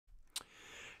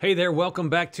Hey there, welcome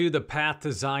back to the Path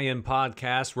to Zion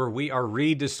podcast, where we are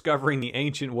rediscovering the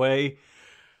ancient way.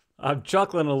 I'm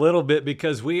chuckling a little bit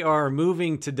because we are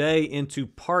moving today into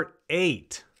part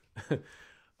 8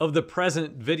 of the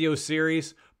present video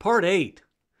series. Part 8,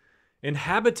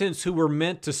 Inhabitants who were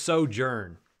meant to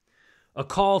sojourn, a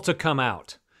call to come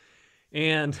out.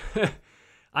 And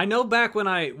I know back when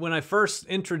I first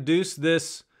introduced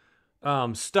this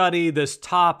study, this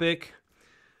topic,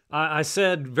 I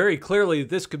said very clearly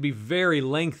this could be very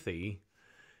lengthy,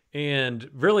 and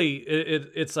really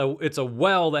it's a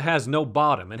well that has no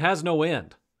bottom. It has no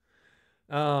end,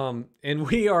 and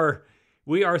we are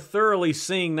thoroughly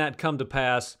seeing that come to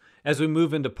pass as we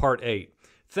move into part 8.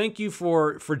 Thank you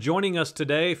for joining us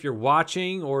today. If you're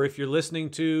watching or if you're listening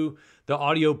to the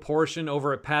audio portion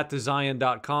over at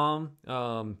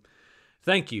pathtozion.com,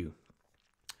 thank you.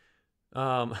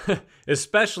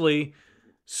 Especially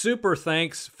super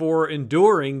thanks for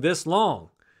enduring this long.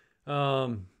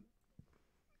 We're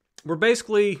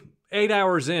basically 8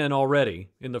 hours in already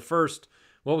in the first,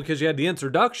 well, because you had the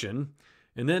introduction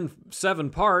and then 7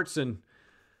 parts, and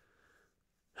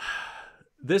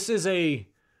this is a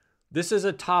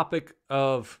topic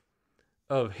of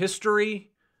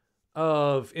history,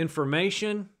 of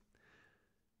information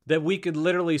that we could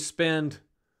literally spend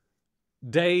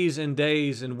days and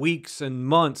days and weeks and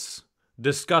months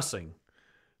discussing.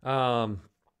 And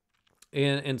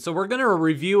so we're going to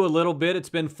review a little bit. It's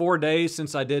been 4 days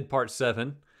since I did part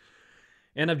 7.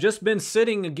 And I've just been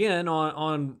sitting again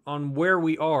on where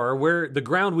we are, where the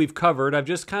ground we've covered. I've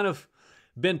just kind of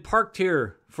been parked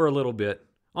here for a little bit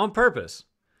on purpose.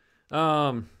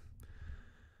 Not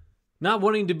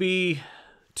wanting to be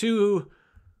too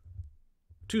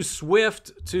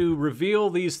swift to reveal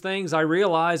these things. I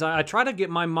realize I try to get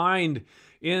my mind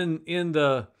in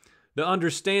the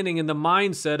understanding and the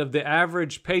mindset of the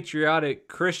average patriotic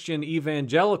Christian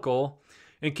evangelical,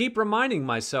 and keep reminding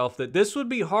myself that this would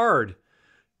be hard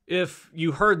if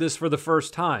you heard this for the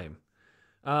first time,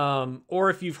 or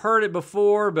if you've heard it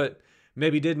before but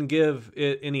maybe didn't give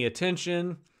it any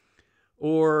attention,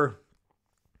 or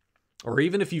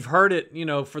even if you've heard it,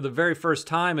 for the very first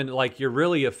time and like you're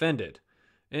really offended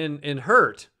and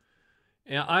hurt.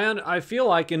 And I feel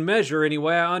like in measure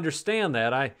anyway, I understand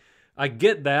that. I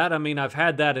get that. I mean, I've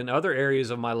had that in other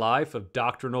areas of my life, of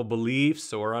doctrinal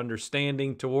beliefs or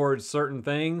understanding towards certain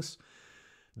things,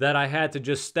 that I had to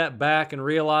just step back and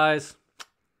realize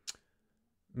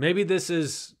maybe this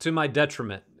is to my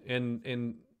detriment.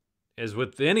 And as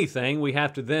with anything, we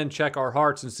have to then check our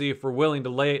hearts and see if we're willing to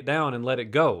lay it down and let it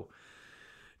go.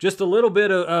 Just a little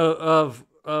bit of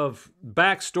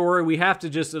backstory. We have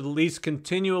to just at least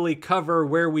continually cover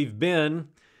where we've been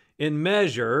in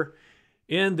measure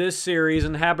in this series,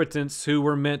 Inhabitants who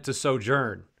were meant to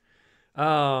sojourn.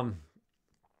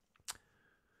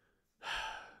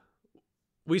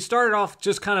 We started off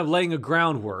just kind of laying a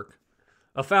groundwork,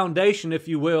 a foundation, if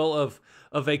you will, of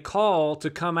a call to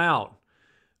come out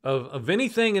of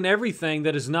anything and everything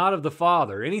that is not of the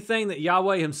Father, anything that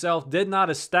Yahweh himself did not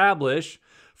establish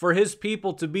for his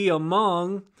people to be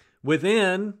among,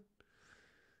 within,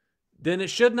 then it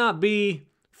should not be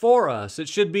for us. It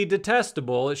should be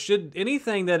detestable. It should,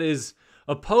 anything that is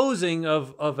opposing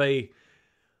of a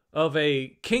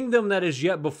kingdom that is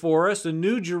yet before us, a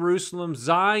new Jerusalem,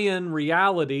 Zion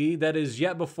reality that is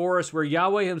yet before us, where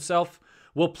Yahweh himself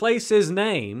will place his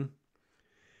name.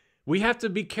 We have to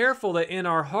be careful that in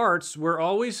our hearts we're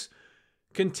always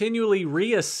continually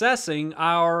reassessing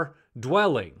our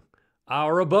dwelling,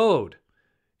 our abode,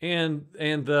 and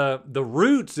the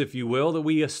roots, if you will, that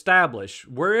we establish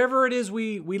wherever it is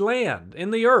we land in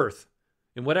the earth,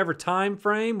 in whatever time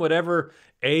frame, whatever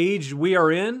age we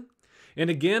are in.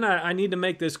 And again, I need to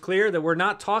make this clear that we're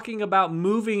not talking about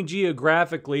moving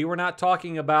geographically. We're not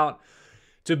talking about,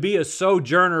 to be a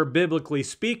sojourner, biblically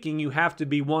speaking, you have to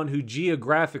be one who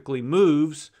geographically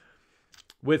moves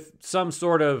with some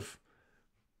sort of,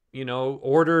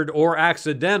 ordered or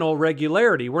accidental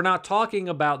regularity. We're not talking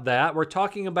about that. We're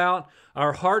talking about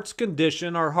our heart's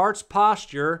condition, our heart's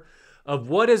posture of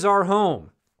what is our home.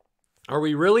 Are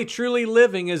we really truly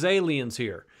living as aliens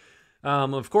here?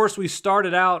 Of course, we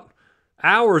started out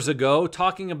hours ago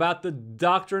talking about the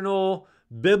doctrinal,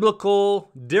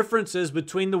 biblical differences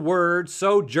between the words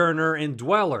sojourner and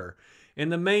dweller,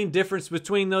 and the main difference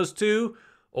between those two,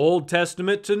 Old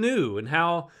Testament to New, and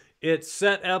how it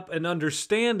set up an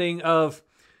understanding of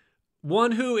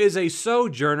one who is a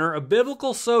sojourner, a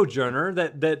biblical sojourner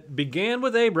that began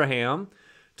with Abraham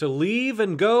to leave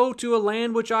and go to a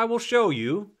land which I will show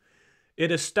you.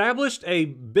 It established a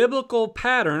biblical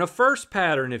pattern, a first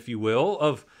pattern, if you will,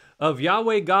 of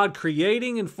Yahweh God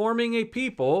creating and forming a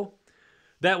people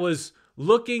that was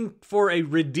looking for a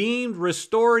redeemed,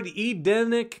 restored,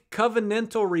 Edenic,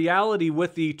 covenantal reality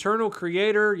with the eternal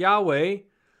Creator, Yahweh,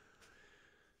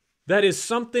 that is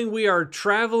something we are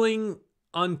traveling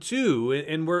unto,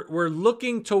 and we're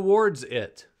looking towards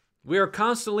it. We are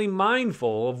constantly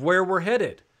mindful of where we're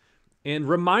headed and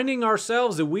reminding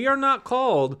ourselves that we are not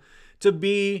called to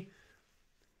be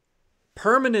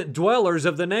permanent dwellers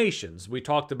of the nations. We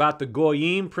talked about the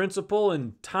Goyim principle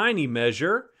in tiny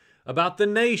measure, about the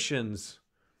nations.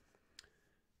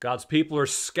 God's people are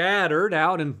scattered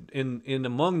out in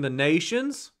among the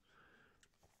nations,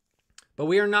 but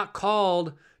we are not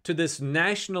called to this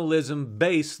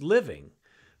nationalism-based living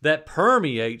that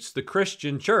permeates the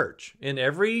Christian church in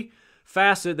every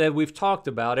facet that we've talked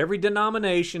about, every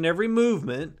denomination, every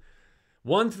movement.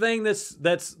 One thing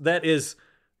that is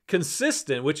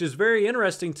consistent, which is very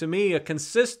interesting to me, a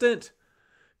consistent,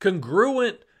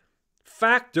 congruent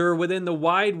factor within the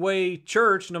wide way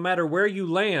church, no matter where you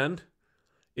land,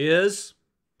 is,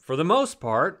 for the most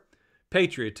part,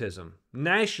 patriotism,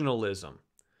 nationalism,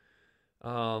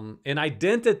 an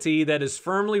identity that is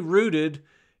firmly rooted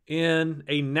in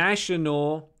a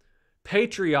national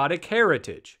patriotic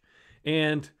heritage.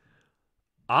 And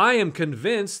I am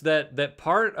convinced that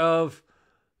part of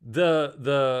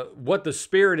what the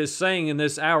Spirit is saying in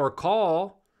this hour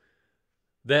call,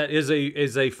 that is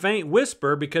a faint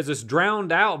whisper because it's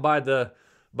drowned out by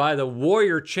the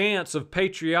warrior chants of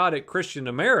patriotic Christian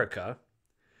America,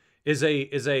 is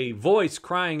a voice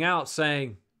crying out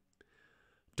saying,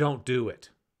 don't do it.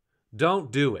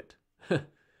 Don't do it.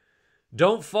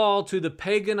 Don't fall to the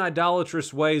pagan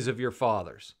idolatrous ways of your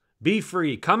fathers. Be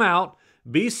free. Come out.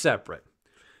 Be separate.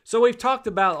 So we've talked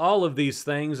about all of these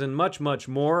things and much, much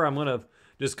more. I'm going to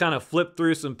just kind of flip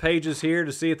through some pages here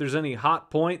to see if there's any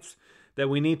hot points that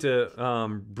we need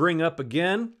to bring up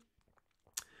again.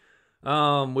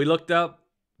 We looked up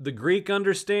the Greek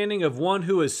understanding of one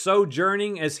who is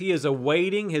sojourning as he is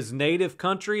awaiting his native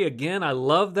country. Again, I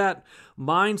love that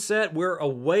mindset. We're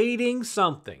awaiting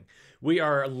something. We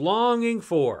are longing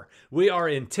for. We are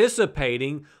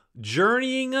anticipating,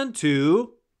 journeying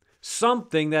unto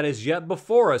something that is yet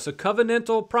before us, a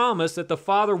covenantal promise that the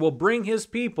Father will bring His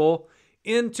people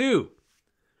into.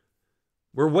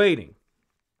 We're waiting.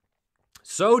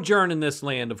 Sojourn in this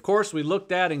land, of course, we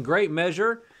looked at in great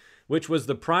measure, which was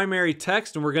the primary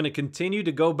text, and we're going to continue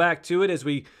to go back to it as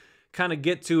we kind of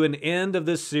get to an end of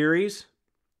this series.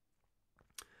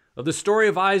 Of the story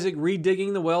of Isaac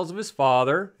redigging the wells of his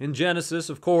father in Genesis,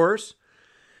 of course,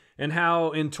 and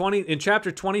how in chapter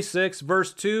 26,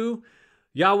 verse 2,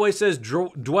 Yahweh says,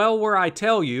 dwell where I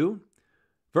tell you.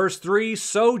 Verse 3,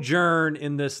 sojourn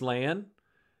in this land.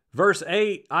 Verse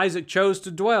 8, Isaac chose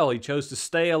to dwell. He chose to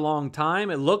stay a long time.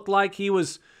 It looked like he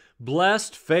was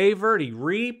blessed, favored, he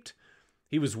reaped,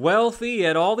 he was wealthy, he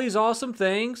had all these awesome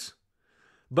things.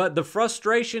 But the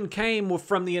frustration came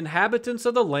from the inhabitants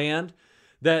of the land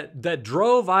that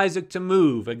drove Isaac to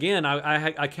move. Again,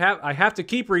 I have to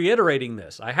keep reiterating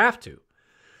this. I have to.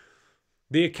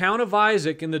 The account of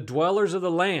Isaac and the dwellers of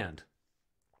the land.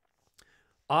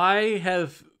 I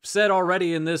have said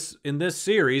already in this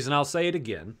series, and I'll say it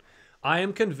again, I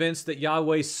am convinced that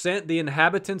Yahweh sent the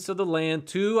inhabitants of the land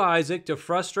to Isaac to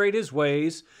frustrate his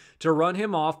ways, to run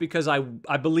him off, because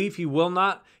I believe he would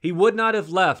not have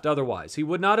left otherwise. He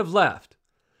would not have left.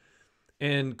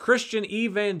 And Christian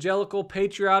evangelical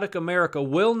patriotic America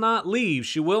will not leave.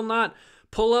 She will not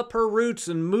pull up her roots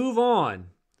and move on.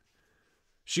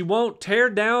 She won't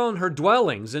tear down her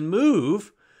dwellings and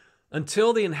move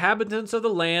until the inhabitants of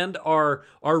the land are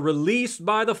released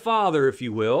by the Father, if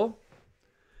you will,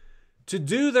 to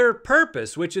do their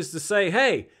purpose, which is to say,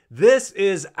 hey, this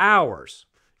is ours.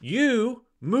 You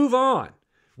move on,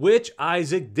 which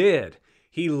Isaac did.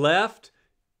 He left,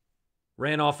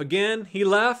 ran off again, he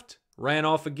left, ran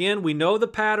off again. We know the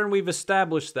pattern. We've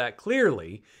established that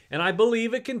clearly. And I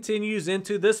believe it continues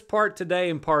into this part today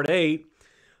in part 8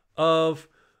 of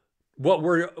what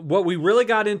we really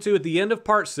got into at the end of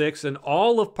part 6 and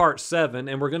all of part 7.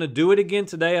 And we're going to do it again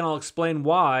today, and I'll explain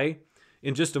why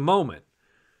in just a moment.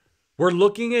 We're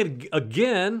looking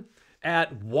again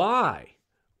at why.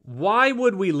 Why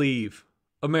would we leave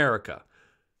America?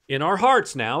 In our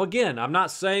hearts now, again, I'm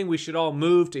not saying we should all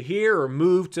move to here or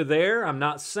move to there. I'm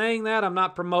not saying that. I'm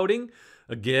not promoting,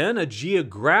 again, a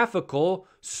geographical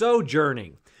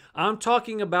sojourning. I'm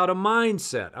talking about a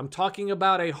mindset. I'm talking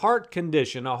about a heart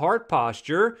condition, a heart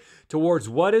posture towards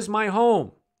what is my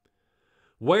home?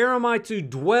 Where am I to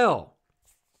dwell?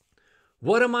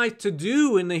 What am I to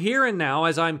do in the here and now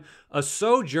as I'm a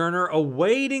sojourner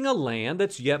awaiting a land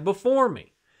that's yet before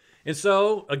me? And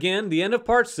so, again, the end of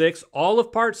part 6, all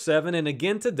of part 7, and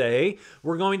again today,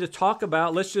 we're going to talk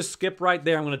about, let's just skip right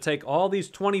there. I'm going to take all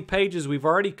these 20 pages we've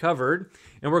already covered,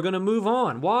 and we're going to move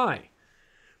on. Why?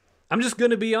 I'm just going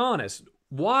to be honest.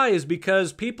 Why is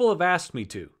because people have asked me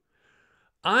to.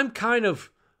 I'm kind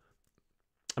of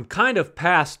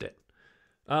past it.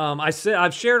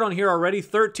 I've shared on here already,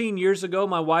 13 years ago,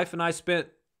 my wife and I spent,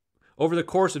 over the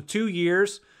course of 2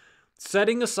 years,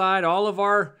 setting aside all of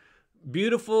our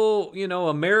beautiful,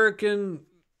 American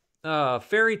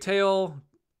fairy tale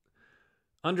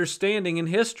understanding in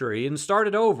history and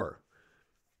started over.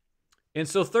 And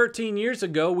so 13 years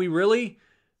ago, we really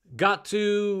got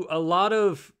to a lot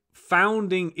of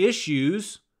founding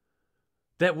issues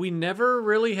that we never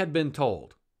really had been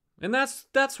told. And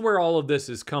that's where all of this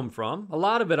has come from. A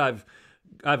lot of it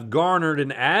I've garnered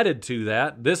and added to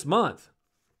that this month,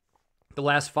 the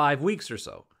last 5 weeks or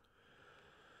so.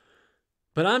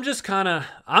 But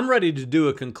I'm ready to do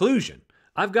a conclusion.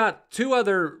 I've got 2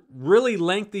 other really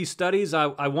lengthy studies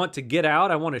I want to get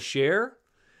out, I want to share.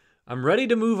 I'm ready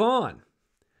to move on.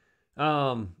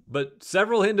 But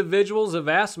several individuals have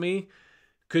asked me,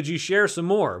 could you share some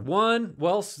more? One,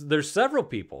 well, there's several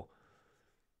people.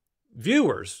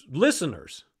 Viewers,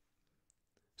 listeners.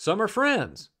 Some are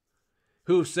friends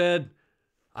who have said,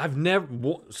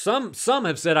 some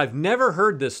have said, I've never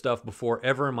heard this stuff before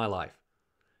ever in my life.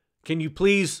 Can you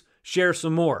please share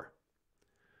some more?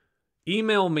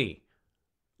 Email me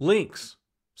links,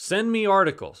 send me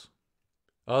articles.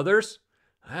 Others,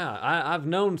 I've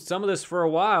known some of this for a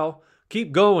while.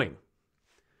 Keep going.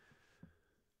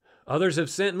 Others have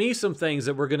sent me some things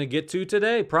that we're going to get to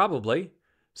today, probably,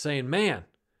 saying, man,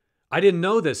 I didn't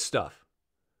know this stuff.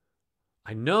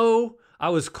 I know I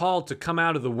was called to come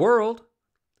out of the world.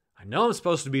 I know I'm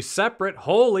supposed to be separate,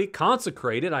 holy,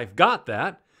 consecrated. I've got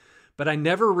that. But I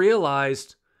never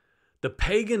realized the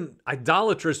pagan,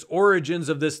 idolatrous origins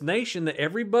of this nation that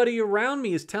everybody around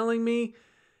me is telling me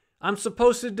I'm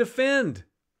supposed to defend.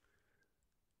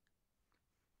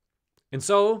 And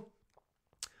so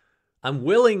I'm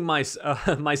willing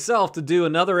myself to do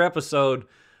another episode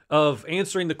of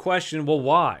answering the question, well,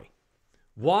 why?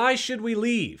 Why should we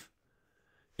leave?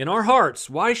 In our hearts,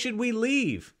 why should we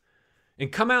leave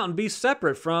and come out and be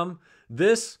separate from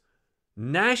this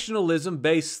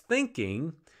nationalism-based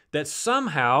thinking that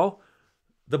somehow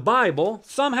the Bible,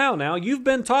 somehow now, you've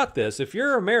been taught this. If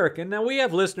you're American, now we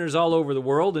have listeners all over the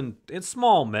world in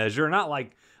small measure, not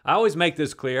like, I always make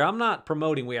this clear, I'm not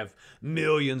promoting we have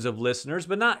millions of listeners,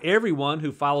 but not everyone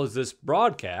who follows this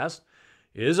broadcast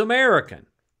is American.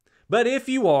 But if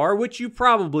you are, which you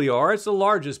probably are, it's the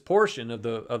largest portion of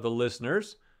the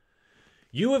listeners,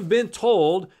 you have been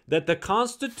told that the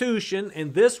Constitution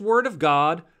and this Word of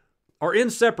God are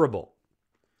inseparable.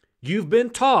 You've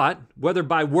been taught, whether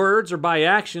by words or by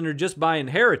action or just by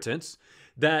inheritance,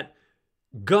 that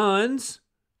guns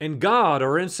and God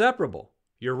are inseparable.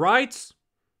 Your rights,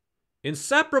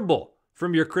 inseparable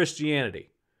from your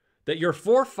Christianity. That your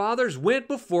forefathers went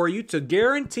before you to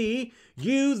guarantee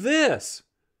you this.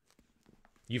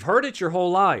 You've heard it your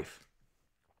whole life.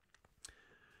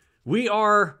 We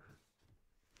are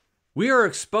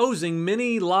exposing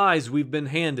many lies we've been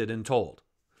handed and told.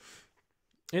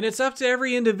 And it's up to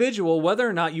every individual whether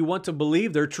or not you want to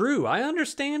believe they're true. I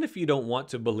understand if you don't want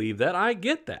to believe that. I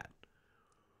get that.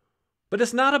 But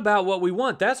it's not about what we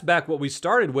want. That's back what we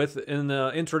started with in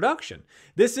the introduction.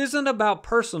 This isn't about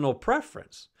personal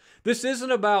preference. This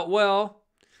isn't about, well,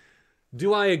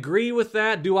 do I agree with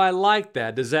that? Do I like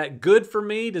that? Is that good for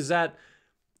me? Does that,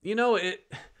 it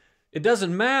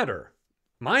doesn't matter.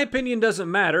 My opinion doesn't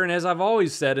matter, and as I've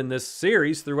always said in this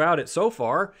series throughout it so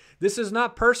far, this is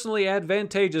not personally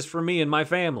advantageous for me and my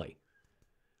family.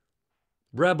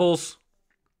 Rebels,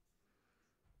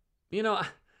 I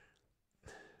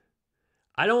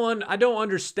don't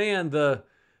understand the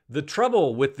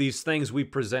trouble with these things we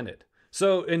presented.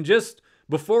 So, and just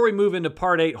before we move into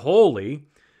part 8, holy,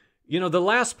 the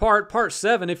last part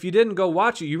 7, if you didn't go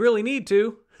watch it, you really need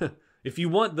to. If you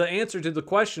want the answer to the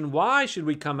question, why should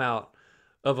we come out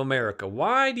of America?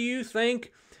 Why do you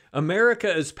think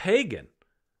America is pagan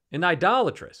and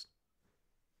idolatrous?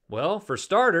 Well, for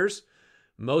starters,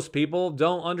 most people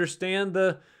don't understand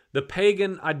the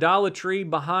pagan idolatry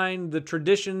behind the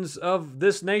traditions of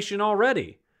this nation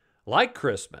already, like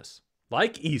Christmas,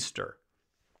 like Easter.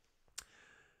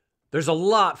 There's a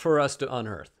lot for us to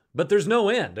unearth, but there's no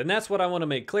end, and that's what I want to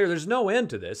make clear. There's no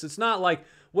end to this. It's not like,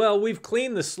 well, we've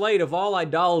cleaned the slate of all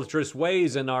idolatrous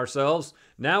ways in ourselves.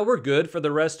 Now we're good for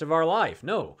the rest of our life.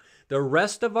 No, the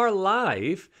rest of our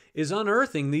life is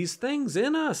unearthing these things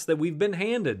in us that we've been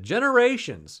handed.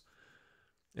 Generations.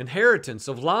 Inheritance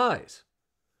of lies.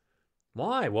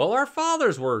 Why? Well, our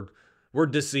fathers were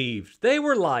deceived. They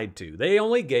were lied to. They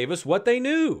only gave us what they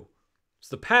knew. It's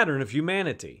the pattern of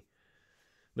humanity.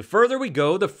 The further we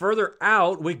go, the further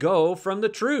out we go from the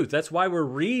truth. That's why we're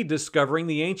rediscovering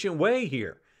the ancient way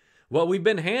here. What we've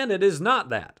been handed is not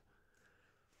that.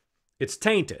 It's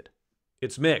tainted.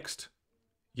 It's mixed.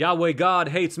 Yahweh God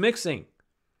hates mixing.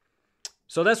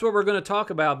 So that's what we're going to talk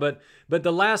about. But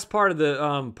the last part of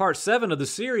the part 7 of the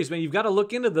series, man, you've got to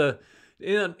look into the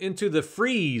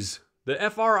frieze, the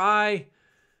FRISE,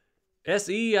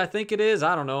 I think it is.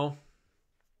 I don't know.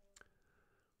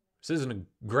 This isn't a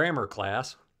grammar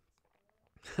class.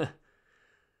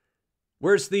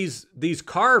 Where's these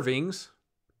carvings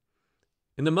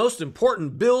in the most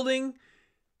important building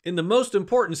in the most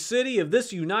important city of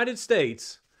this United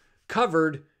States,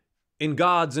 covered in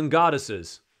gods and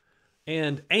goddesses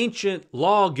and ancient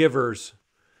lawgivers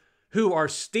who are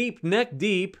steeped neck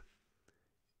deep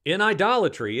in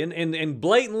idolatry and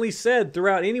blatantly said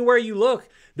throughout anywhere you look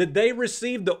that they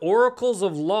received the oracles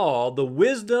of law, the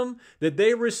wisdom that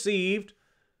they received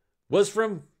was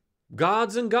from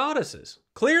gods and goddesses.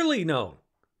 Clearly known.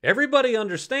 Everybody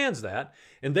understands that.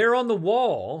 And they're on the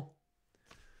wall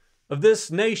of this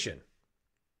nation,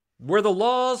 where the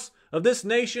laws of this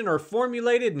nation are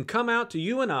formulated and come out to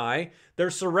you and I. They're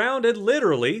surrounded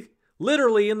literally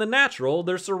in the natural,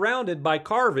 they're surrounded by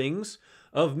carvings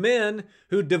of men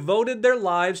who devoted their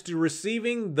lives to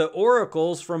receiving the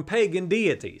oracles from pagan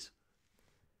deities.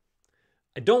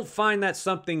 I don't find that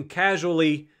something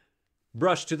casually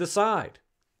brushed to the side.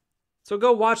 So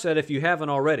go watch that if you haven't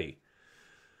already.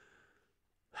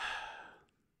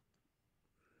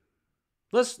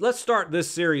 Let's start this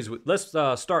series. Let's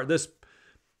start this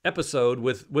episode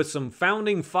with some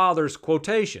founding fathers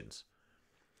quotations.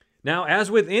 Now,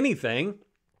 as with anything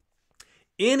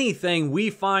we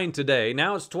find today,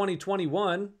 now it's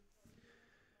 2021,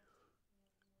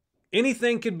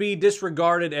 anything could be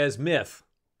disregarded as myth,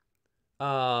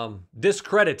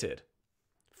 discredited,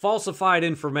 falsified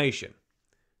information.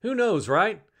 Who knows,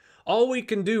 right? All we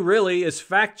can do really is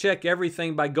fact check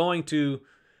everything by going to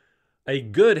a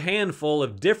good handful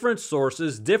of different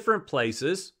sources, different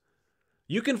places.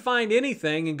 You can find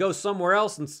anything and go somewhere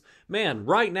else and, man,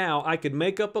 right now I could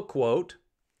make up a quote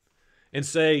and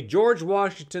say, George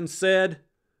Washington said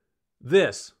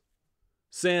this,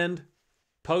 send,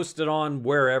 post it on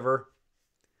wherever,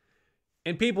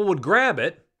 and people would grab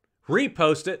it,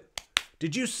 repost it.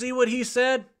 Did you see what he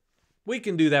said? We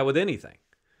can do that with anything.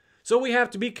 So we have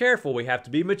to be careful. We have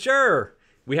to be mature.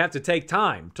 We have to take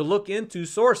time to look into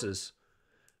sources.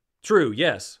 True,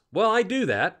 yes. Well, I do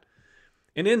that.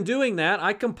 And in doing that,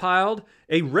 I compiled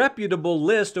a reputable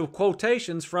list of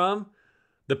quotations from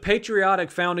the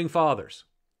patriotic founding fathers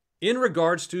in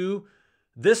regards to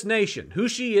this nation, who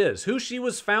she is, who she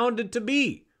was founded to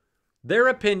be, their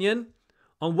opinion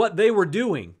on what they were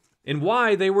doing and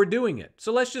why they were doing it.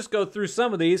 So let's just go through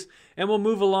some of these and we'll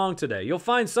move along today. You'll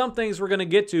find some things we're going to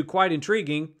get to quite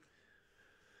intriguing,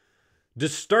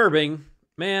 disturbing.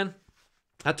 Man,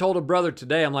 I told a brother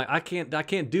today, I'm like, I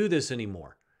can't do this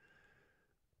anymore.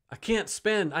 I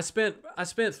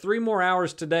spent 3 more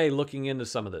hours today looking into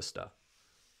some of this stuff.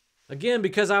 Again,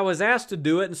 because I was asked to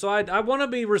do it, and so I want to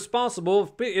be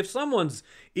responsible. If someone's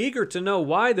eager to know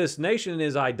why this nation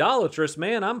is idolatrous,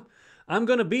 man, I'm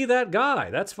going to be that guy.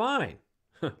 That's fine.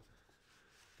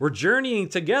 We're journeying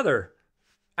together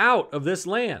out of this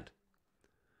land.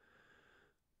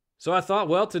 So I thought,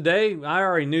 well, today, I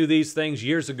already knew these things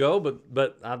years ago,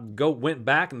 but I went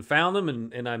back and found them,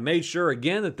 and I made sure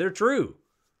again that they're true.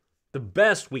 The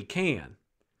best we can.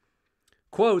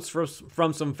 Quotes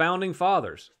from some founding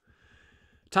fathers.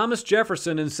 Thomas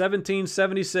Jefferson in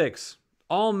 1776.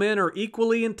 All men are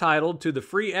equally entitled to the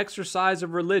free exercise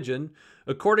of religion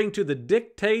according to the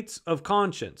dictates of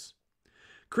conscience.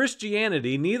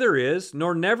 Christianity neither is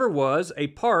nor never was a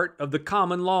part of the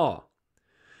common law.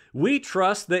 We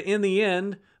trust that in the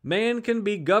end, man can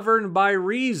be governed by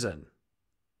reason,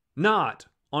 not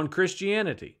on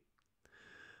Christianity.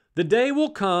 The day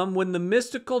will come when the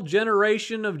mystical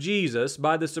generation of Jesus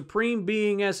by the Supreme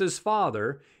Being as his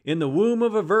Father in the womb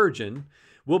of a virgin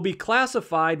will be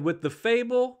classified with the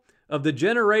fable of the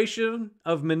generation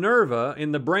of Minerva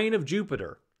in the brain of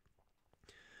Jupiter.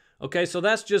 Okay, so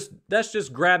that's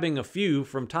just grabbing a few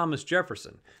from Thomas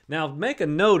Jefferson. Now make a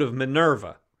note of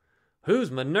Minerva.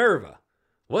 Who's Minerva?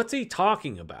 What's he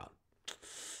talking about?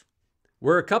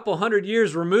 We're a couple hundred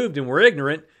years removed and we're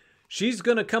ignorant. She's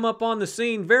going to come up on the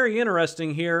scene, very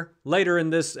interesting here, later in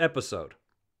this episode.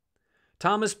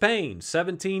 Thomas Paine,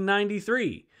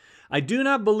 1793. I do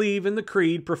not believe in the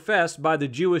creed professed by the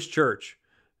Jewish church,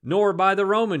 nor by the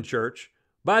Roman church,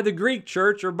 by the Greek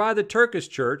church or by the Turkish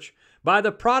church, by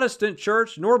the Protestant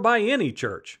church, nor by any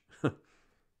church.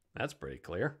 That's pretty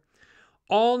clear.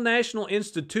 All national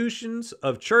institutions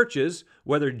of churches,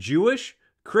 whether Jewish,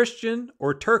 Christian,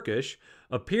 or Turkish,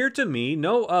 appear to me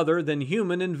no other than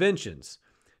human inventions,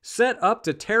 set up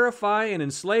to terrify and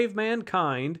enslave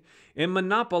mankind and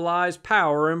monopolize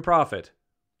power and profit.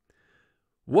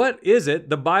 What is it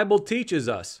the Bible teaches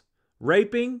us?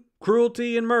 Raping,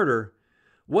 cruelty, and murder.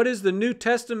 What is the New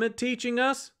Testament teaching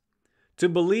us? To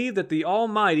believe that the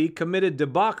Almighty committed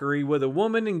debauchery with a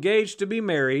woman engaged to be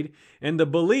married, and the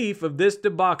belief of this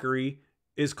debauchery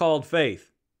is called faith.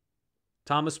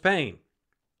 Thomas Paine.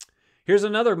 Here's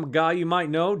another guy you might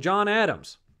know, John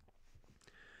Adams.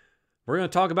 We're going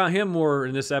to talk about him more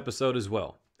in this episode as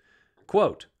well.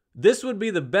 Quote, "This would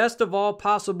be the best of all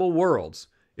possible worlds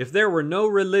if there were no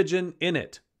religion in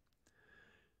it."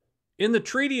 In the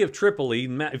Treaty of Tripoli,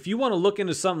 if you want to look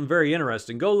into something very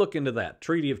interesting, go look into that,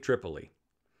 Treaty of Tripoli.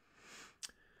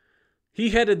 He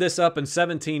headed this up in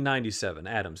 1797,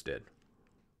 Adams did.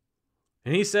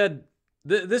 And he said,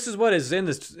 this is what is in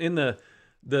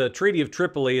the Treaty of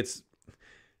Tripoli.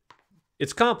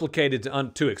 It's complicated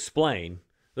to explain.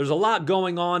 There's a lot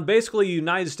going on. Basically, the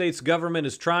United States government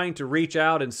is trying to reach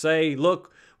out and say,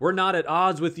 look, we're not at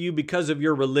odds with you because of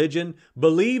your religion.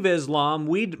 Believe Islam,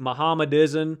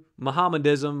 Mohammedanism,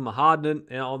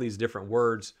 and all these different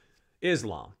words,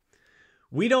 Islam.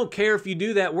 We don't care if you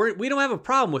do that. We don't have a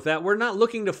problem with that. We're not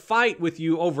looking to fight with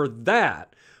you over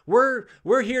that. We're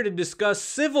here to discuss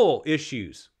civil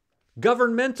issues,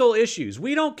 governmental issues.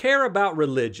 We don't care about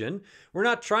religion. We're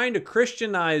not trying to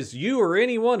Christianize you or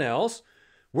anyone else.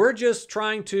 We're just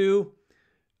trying to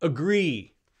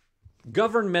agree,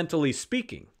 governmentally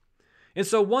speaking. And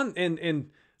so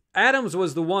Adams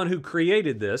was the one who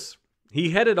created this.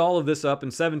 He headed all of this up in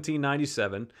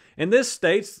 1797. And this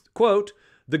states, quote,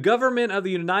 "The government of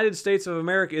the United States of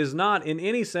America is not in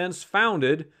any sense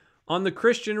founded on the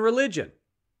Christian religion."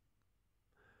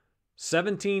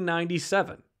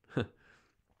 1797.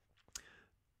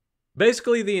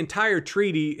 Basically, the entire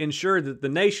treaty ensured that the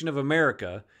nation of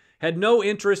America had no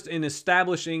interest in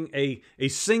establishing a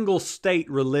single state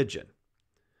religion,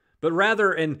 but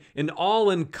rather an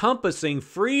all-encompassing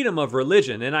freedom of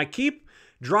religion. And I keep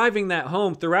driving that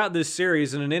home throughout this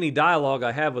series and in any dialogue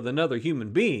I have with another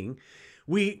human being.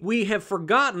 We have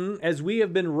forgotten, as we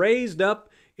have been raised up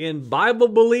in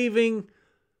Bible-believing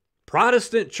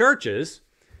Protestant churches,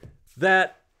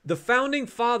 that the founding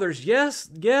fathers, yes,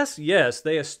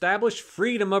 they established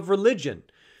freedom of religion,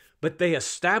 but they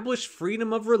established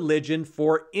freedom of religion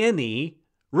for any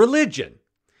religion.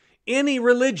 Any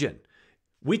religion.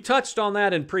 We touched on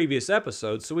that in previous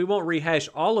episodes, so we won't rehash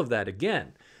all of that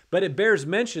again. But it bears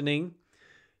mentioning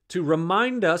to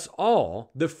remind us all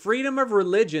the freedom of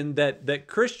religion that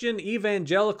Christian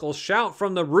evangelicals shout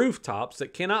from the rooftops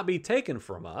that cannot be taken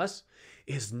from us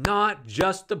is not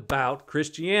just about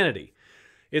Christianity.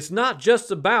 It's not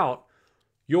just about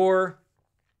your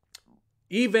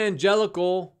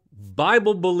evangelical,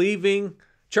 Bible-believing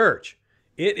church.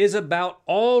 It is about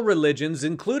all religions,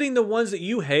 including the ones that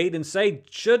you hate and say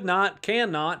should not,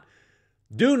 cannot,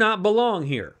 do not belong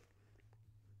here.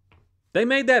 They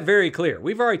made that very clear.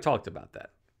 We've already talked about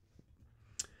that.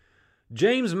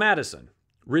 James Madison.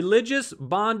 Religious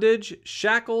bondage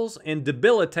shackles and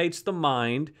debilitates the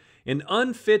mind and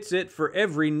unfits it for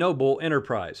every noble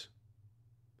enterprise.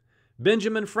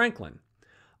 Benjamin Franklin.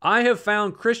 I have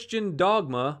found Christian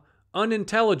dogma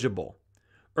unintelligible.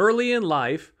 Early in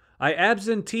life, I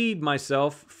absenteed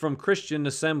myself from Christian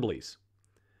assemblies.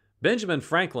 Benjamin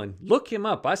Franklin, look him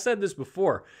up. I said this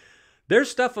before.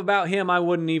 There's stuff about him I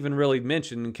wouldn't even really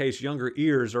mention in case younger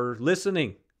ears are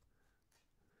listening.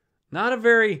 Not a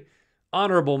very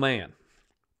honorable man.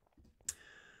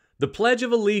 The Pledge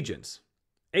of Allegiance,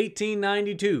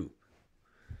 1892.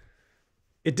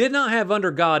 It did not have "under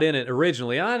God" in it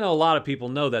originally. I know a lot of people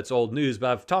know that's old news,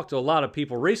 but I've talked to a lot of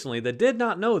people recently that did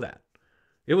not know that.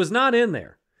 It was not in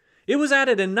there. It was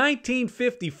added in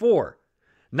 1954.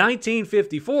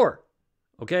 1954.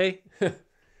 Okay?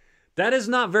 That is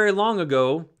not very long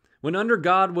ago when "under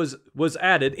God" was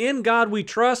added. In God we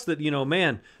trust that,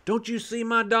 man, don't you see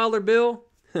my dollar bill?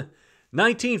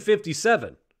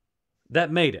 1957.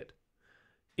 That made it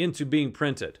into being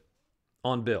printed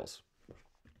on bills.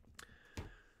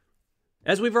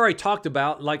 As we've already talked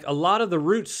about, like a lot of the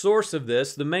root source of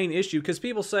this, the main issue, because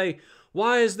people say,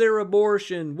 why is there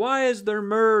abortion? Why is there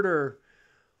murder?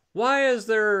 Why is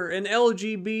there an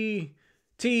LGBT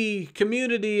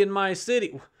community in my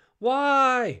city?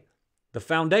 Why? The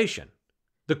foundation,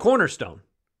 the cornerstone,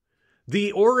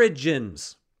 the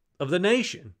origins of the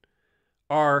nation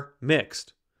are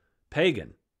mixed,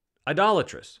 pagan,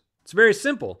 idolatrous. It's very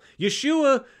simple.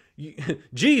 Yeshua,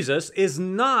 Jesus, is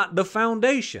not the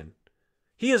foundation.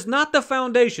 He is not the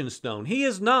foundation stone. He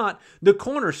is not the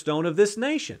cornerstone of this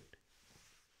nation.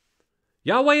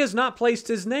 Yahweh has not placed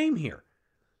his name here.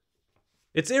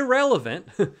 It's irrelevant.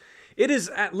 It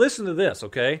is, listen to this,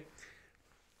 okay?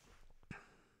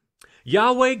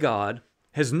 Yahweh God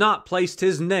has not placed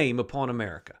his name upon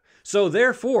America. So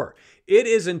therefore, it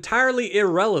is entirely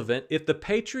irrelevant if the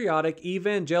patriotic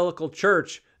evangelical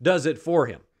church does it for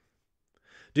him.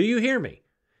 Do you hear me?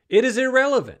 It is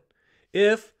irrelevant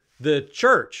if the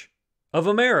Church of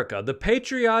America, the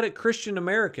patriotic Christian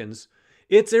Americans,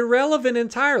 it's irrelevant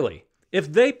entirely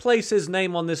if they place his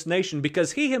name on this nation,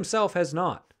 because he himself has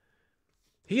not.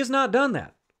 He has not done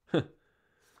that.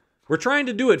 We're trying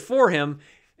to do it for him,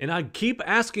 and I keep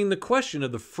asking the question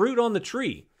of the fruit on the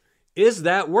tree. Is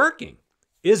that working?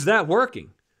 Is that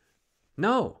working?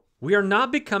 No, we are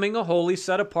not becoming a holy,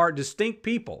 set apart, distinct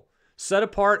people, set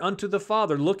apart unto the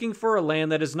Father, looking for a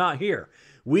land that is not here.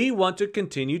 We want to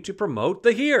continue to promote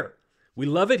the here. We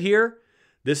love it here.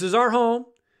 This is our home.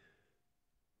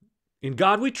 In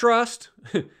God we trust.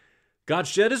 God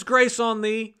shed his grace on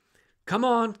thee. Come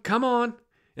on, come on.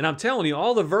 And I'm telling you,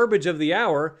 all the verbiage of the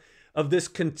hour of this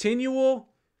continual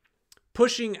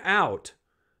pushing out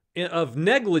of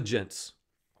negligence,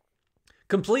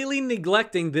 completely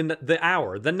neglecting the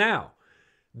hour, the now.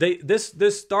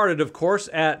 This started, of course,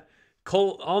 at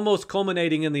almost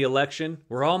culminating in the election.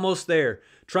 We're almost there.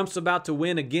 Trump's about to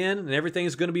win again, and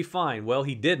everything's going to be fine. Well,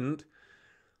 he didn't.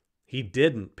 He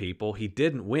didn't, people. He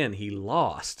didn't win. He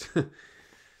lost.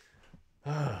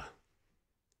 And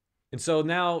so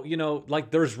now,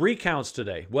 like there's recounts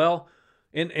today. Well,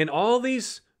 and all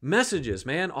these messages,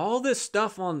 man, all this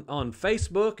stuff on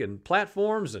Facebook and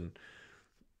platforms and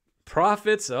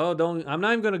prophets. I'm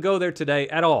not even going to go there today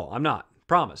at all. I'm not.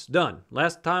 Promise. Done.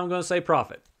 Last time I'm going to say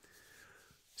prophet.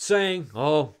 Saying,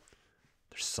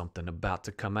 there's something about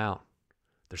to come out.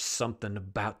 There's something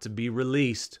about to be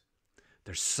released.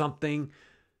 There's something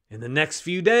in the next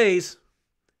few days,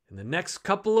 in the next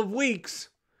couple of weeks,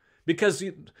 because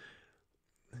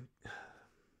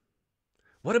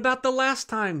what about the last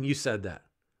time you said that?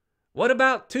 What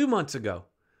about 2 months ago?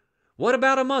 What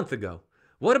about a month ago?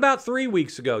 What about 3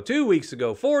 weeks ago, 2 weeks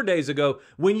ago, 4 days ago,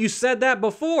 when you said that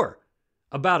before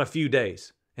about a few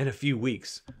days and a few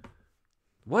weeks?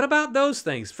 What about those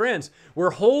things? Friends,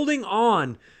 we're holding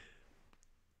on.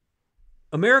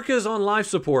 America's on life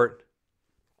support.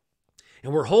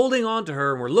 And we're holding on to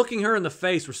her, and we're looking her in the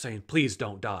face. We're saying, please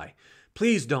don't die.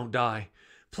 Please don't die.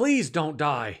 Please don't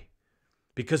die.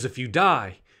 Because if you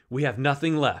die, we have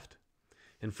nothing left.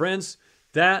 And friends,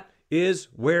 that is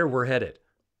where we're headed.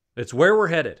 It's where we're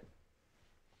headed.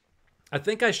 I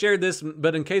think I shared this,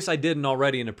 but in case I didn't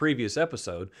already in a previous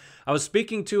episode, I was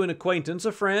speaking to an acquaintance,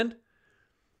 a friend.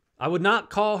 I would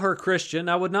not call her Christian.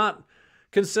 I would not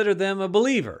consider them a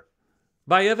believer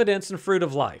by evidence and fruit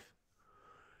of life.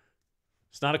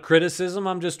 It's not a criticism.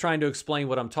 I'm just trying to explain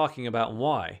what I'm talking about and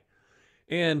why.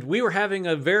 And we were having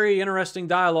a very interesting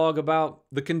dialogue about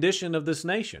the condition of this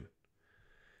nation.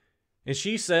 And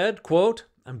she said, quote,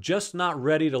 I'm just not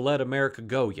ready to let America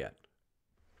go yet.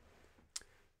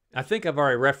 I think I've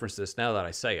already referenced this now that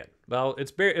I say it. Well,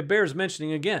 it bears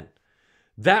mentioning again.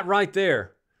 That right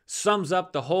there sums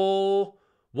up the whole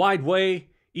wide way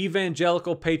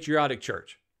evangelical patriotic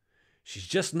church. She's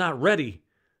just not ready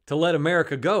to let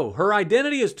America go. Her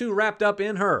identity is too wrapped up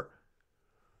in her.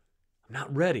 I'm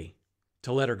not ready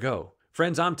to let her go.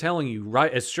 Friends, I'm telling you,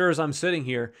 right, as sure as I'm sitting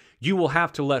here, you will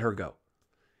have to let her go.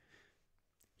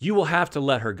 You will have to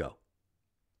let her go.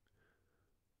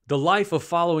 The life of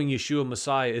following Yeshua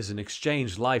Messiah is an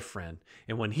exchanged life, friend.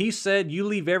 And when he said, you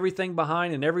leave everything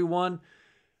behind and everyone,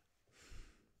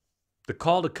 the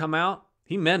call to come out,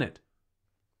 he meant it.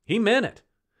 He meant it.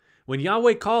 When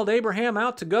Yahweh called Abraham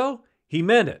out to go, he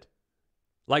meant it.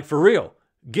 Like for real.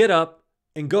 Get up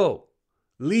and go.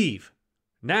 Leave.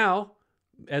 Now,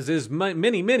 as is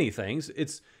many, many things,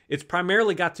 it's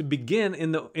primarily got to begin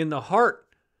in the heart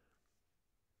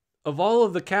of all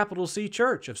of the capital C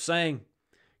church of saying,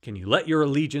 can you let your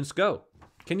allegiance go?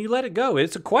 Can you let it go?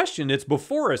 It's a question. It's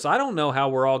before us. I don't know how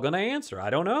we're all going to answer. I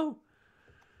don't know.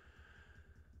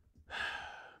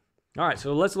 All right,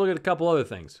 so let's look at a couple other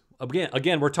things.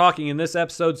 Again, we're talking in this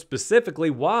episode specifically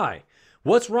why.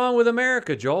 What's wrong with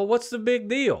America, Joel? What's the big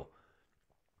deal?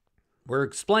 We're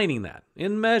explaining that.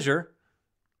 In measure,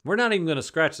 we're not even going to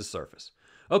scratch the surface.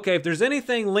 Okay, if there's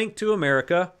anything linked to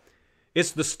America,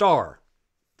 it's the star.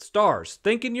 Stars.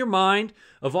 Think in your mind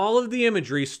of all of the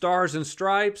imagery, stars and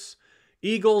stripes,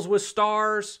 eagles with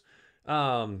stars,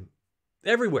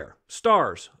 Everywhere.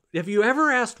 Stars. Have you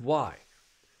ever asked why?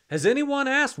 Has anyone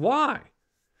asked why?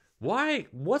 Why?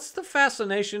 What's the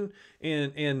fascination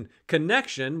and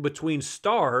connection between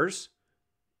stars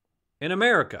and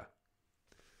America?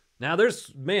 Now,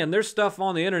 there's stuff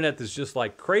on the internet that's just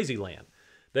like crazy land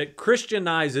that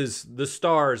Christianizes the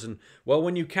stars. And, well,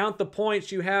 when you count the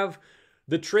points, you have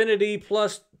the Trinity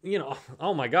plus,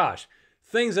 oh my gosh,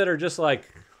 things that are just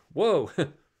like, whoa.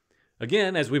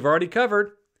 Again, as we've already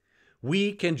covered,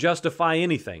 we can justify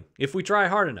anything if we try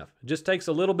hard enough. It just takes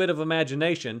a little bit of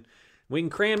imagination. We can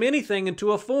cram anything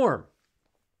into a form.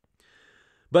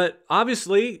 But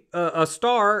obviously, a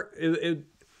star,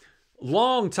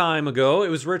 long time ago, it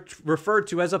was referred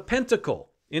to as a pentacle.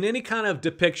 In any kind of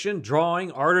depiction, drawing,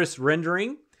 artist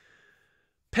rendering,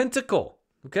 pentacle.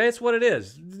 Okay, it's what it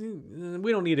is.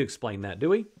 We don't need to explain that, do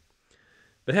we?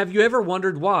 But have you ever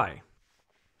wondered why?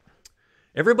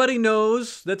 Everybody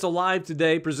knows that's alive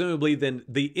today, presumably, then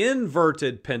the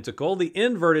inverted pentacle, the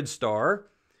inverted star.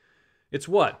 It's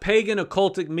what? Pagan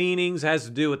occultic meanings, has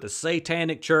to do with the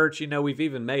satanic church. We've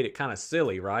even made it kind of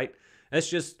silly, right? That's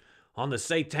just on the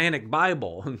satanic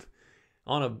Bible,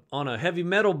 on a heavy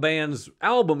metal band's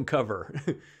album cover.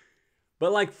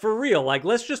 But like for real, like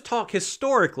let's just talk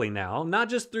historically now, not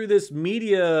just through this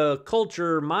media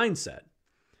culture mindset.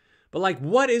 But like,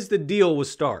 what is the deal with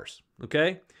stars?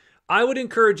 Okay? I would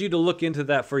encourage you to look into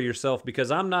that for yourself,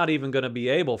 because I'm not even going to be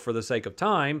able, for the sake of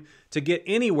time, to get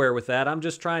anywhere with that. I'm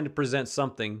just trying to present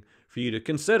something for you to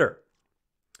consider.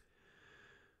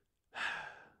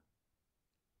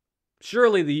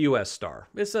 Surely the U.S. star.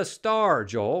 It's a star,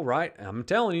 Joel, right? I'm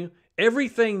telling you,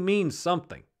 everything means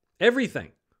something.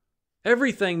 Everything.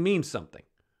 Everything means something.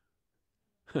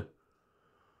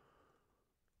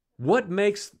 What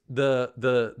makes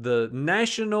the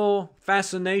national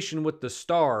fascination with the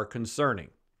star concerning?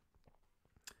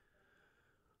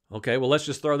 Okay, well, let's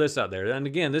just throw this out there. And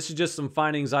again, this is just some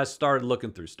findings I started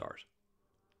looking through stars.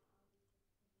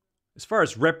 As far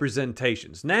as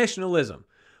representations, nationalism.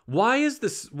 Why is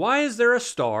there a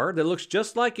star that looks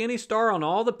just like any star on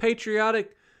all the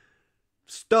patriotic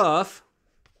stuff?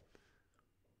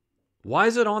 Why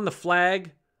is it on the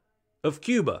flag of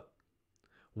Cuba?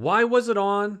 Why was it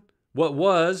on what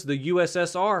was the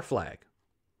USSR flag?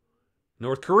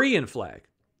 North Korean flag.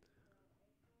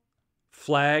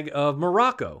 Flag of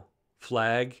Morocco.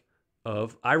 Flag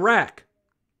of Iraq.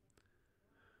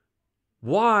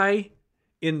 Why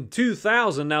in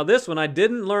 2000, now this one I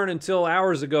didn't learn until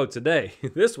hours ago today.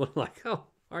 This one, like, oh,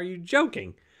 are you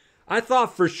joking? I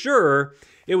thought for sure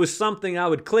it was something I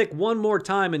would click one more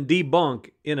time and debunk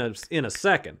in a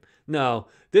second. No,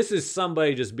 this is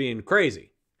somebody just being crazy.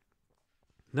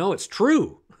 No, it's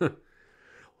true.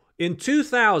 In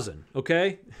 2000,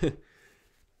 okay,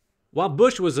 while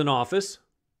Bush was in office,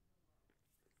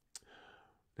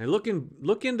 now look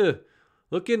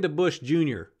into Bush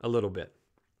Jr. a little bit.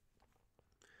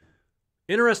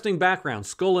 Interesting background,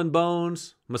 skull and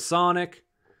bones, Masonic.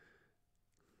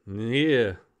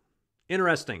 Yeah,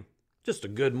 interesting. Just a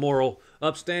good, moral,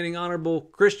 upstanding, honorable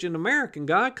Christian American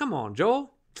guy. Come on,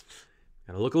 Joel.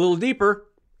 Gotta look a little deeper.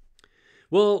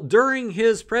 Well, during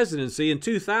his presidency in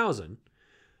 2000,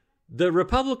 the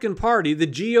Republican Party, the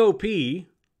GOP,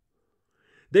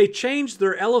 they changed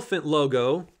their elephant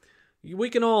logo. We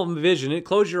can all envision it.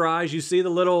 Close your eyes. You see the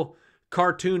little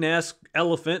cartoon-esque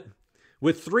elephant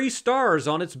with 3 stars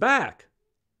on its back.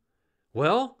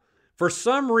 Well, for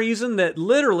some reason that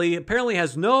literally apparently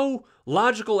has no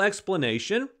logical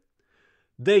explanation,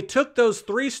 they took those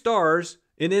 3 stars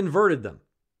and inverted them.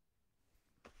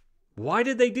 Why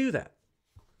did they do that?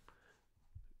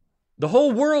 The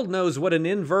whole world knows what an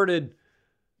inverted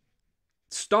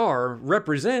star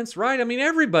represents, right? I mean,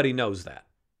 everybody knows that.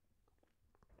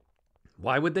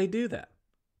 Why would they do that?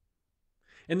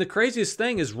 And the craziest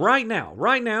thing is right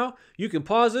now, you can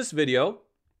pause this video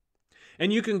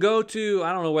and you can go to,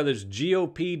 I don't know whether it's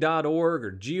GOP.org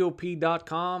or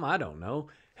GOP.com. I don't know.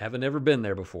 Haven't ever been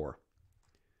there before.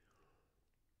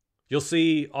 You'll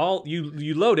see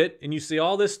you load it and you see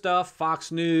all this stuff,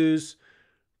 Fox News,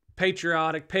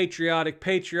 patriotic,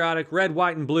 red,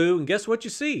 white, and blue. And guess what you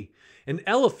see? An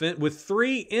elephant with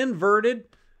 3 inverted,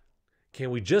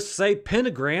 can we just say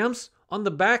pentagrams, on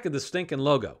the back of the stinking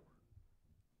logo.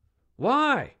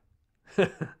 Why?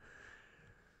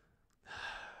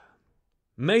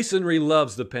 Masonry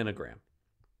loves the pentagram.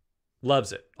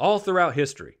 Loves it. All throughout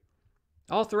history.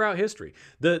 All throughout history.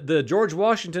 The George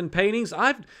Washington paintings,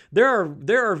 there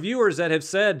are viewers that have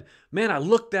said, man, I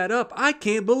looked that up. I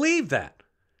can't believe that.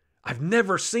 I've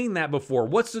never seen that before.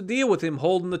 What's the deal with him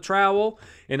holding the trowel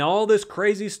and all this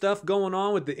crazy stuff going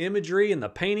on with the imagery and the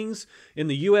paintings in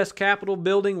the U.S. Capitol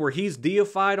building where he's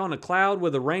deified on a cloud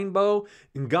with a rainbow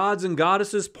and gods and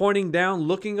goddesses pointing down,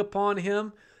 looking upon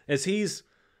him as he's...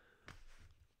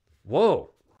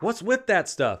 Whoa, what's with that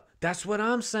stuff? That's what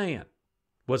I'm saying.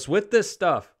 What's with this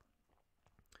stuff?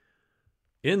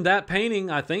 In that painting,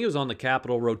 I think it was on the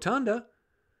Capitol Rotunda,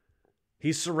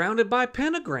 he's surrounded by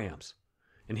pentagrams.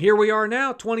 And here we are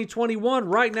now, 2021,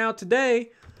 right now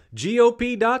today,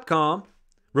 GOP.com,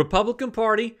 Republican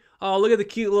Party. Oh, look at the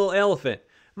cute little elephant.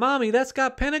 Mommy, that's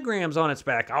got pentagrams on its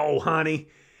back. Oh, honey,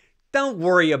 don't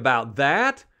worry about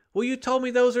that. Well, you told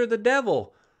me those are the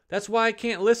devil. That's why I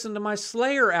can't listen to my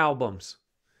Slayer albums.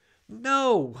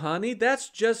 No, honey, that's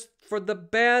just for the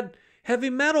bad heavy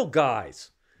metal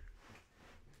guys.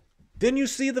 Didn't you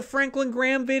see the Franklin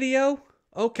Graham video?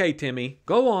 Okay, Timmy,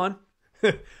 go on.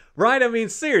 Right? I mean,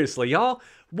 seriously, y'all,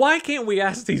 why can't we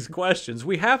ask these questions?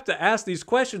 We have to ask these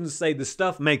questions and say this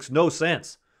stuff makes no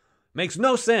sense. Makes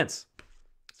no sense.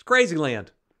 It's crazy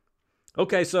land.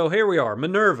 Okay, so here we are,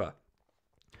 Minerva.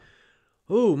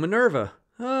 Ooh, Minerva.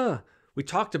 We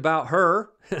talked about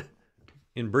her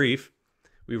in brief.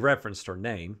 We referenced her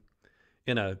name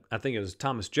in I think it was a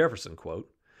Thomas Jefferson quote.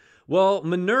 Well,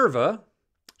 Minerva,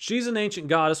 she's an ancient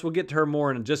goddess. We'll get to her more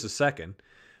in just a second.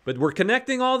 But we're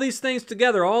connecting all these things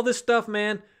together, all this stuff,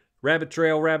 man. Rabbit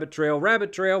trail, rabbit trail,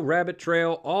 rabbit trail, rabbit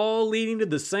trail, all leading to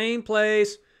the same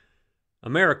place.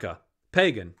 America,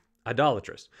 pagan,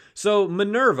 idolatrous. So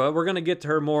Minerva, we're going to get to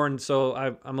her more, and so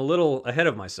I'm a little ahead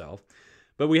of myself.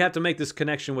 But we have to make this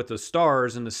connection with the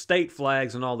stars and the state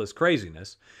flags and all this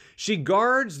craziness. She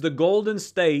guards the golden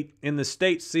state in the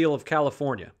state seal of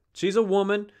California. She's a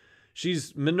woman.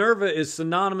 Minerva is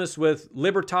synonymous with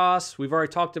Libertas. We've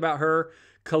already talked about her.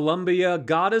 Columbia,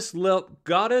 goddess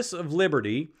of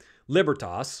liberty,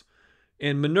 Libertas,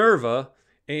 and Minerva,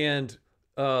 and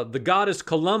the goddess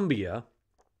Columbia,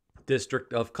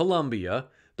 District of Columbia,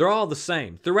 they're all the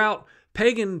same. Throughout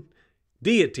pagan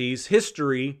deities,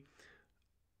 history,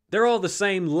 they're all the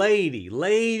same lady,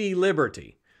 Lady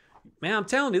Liberty. Man, I'm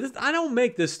telling you, I don't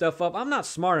make this stuff up. I'm not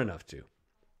smart enough to.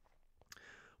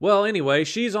 Well, anyway,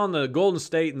 she's on the Golden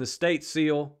State and the State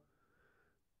Seal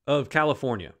of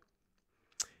California.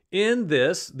 In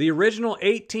this, the original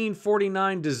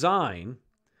 1849 design,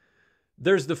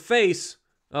 there's the face.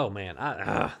 Oh, man,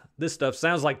 this stuff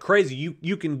sounds like crazy.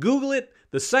 You can Google it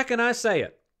the second I say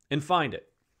it and find it.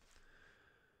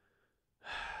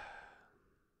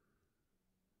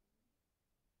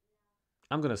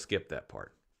 I'm going to skip that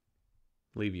part.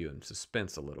 Leave you in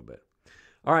suspense a little bit.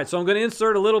 All right, so I'm going to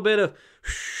insert a little bit of...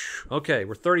 Okay,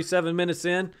 we're 37 minutes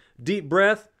in. Deep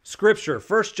breath. Scripture,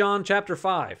 1 John chapter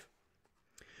 5.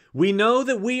 We know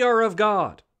that we are of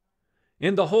God,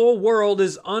 and the whole world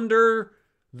is under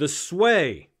the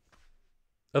sway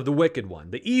of the wicked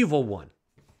one, the evil one.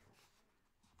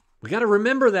 We got to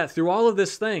remember that through all of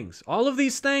these things. All of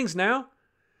these things now.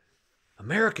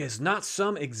 America is not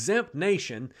some exempt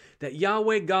nation that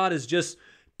Yahweh God has just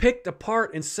picked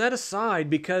apart and set aside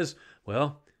because,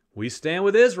 well, we stand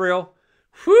with Israel.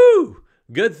 Whew!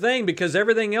 Good thing, because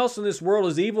everything else in this world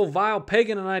is evil, vile,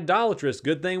 pagan, and idolatrous.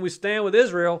 Good thing we stand with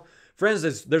Israel.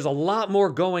 Friends, there's a lot more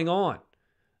going on.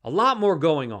 A lot more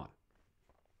going on.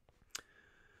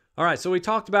 All right, so we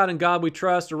talked about In God We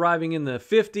Trust arriving in the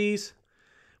 50s.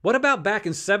 What about back in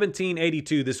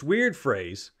 1782, this weird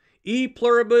phrase, E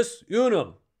pluribus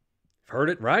unum? Heard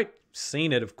it, right?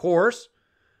 Seen it, of course.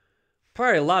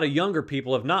 Probably a lot of younger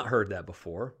people have not heard that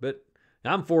before, but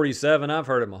I'm 47. I've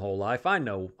heard it my whole life. I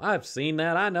know. I've seen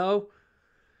that. I know.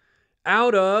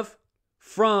 Out of,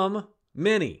 from,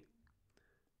 many,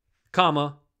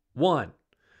 comma, one.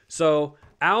 So,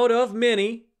 out of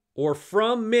many or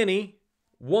from many,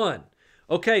 one.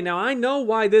 Okay, now I know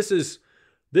why this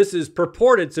is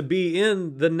purported to be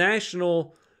in the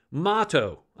national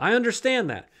motto. I understand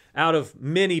that. Out of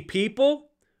many people,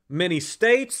 many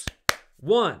states,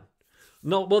 one.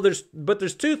 No, well,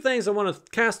 there's two things I want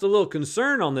to cast a little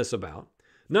concern on this about.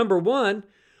 Number one,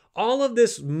 all of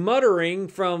this muttering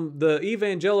from the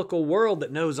evangelical world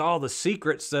that knows all the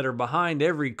secrets that are behind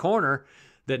every corner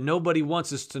that nobody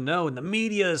wants us to know, and the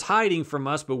media is hiding from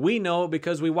us, but we know it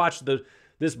because we watch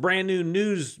this brand new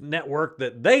news network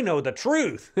that they know the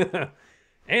truth.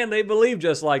 And they believe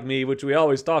just like me, which we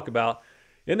always talk about.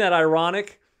 Isn't that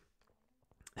ironic?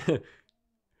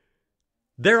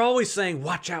 They're always saying,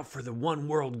 watch out for the one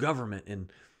world government.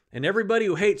 And everybody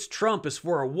who hates Trump is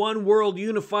for a one world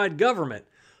unified government.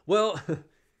 Well,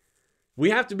 we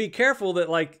have to be careful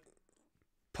that, like,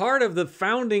 part of the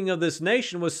founding of this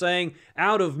nation was saying,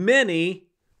 out of many,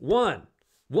 one.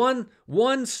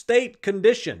 One state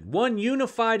condition, one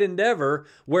unified endeavor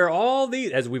where all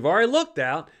the, as we've already looked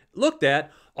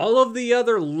at, all of the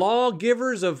other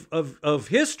lawgivers of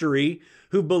history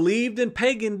who believed in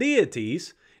pagan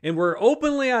deities and were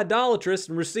openly idolatrous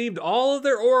and received all of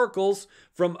their oracles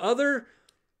from other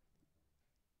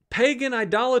pagan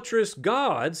idolatrous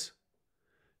gods,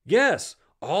 yes,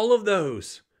 all of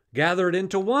those gathered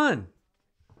into one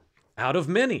out of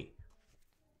many.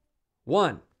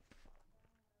 One.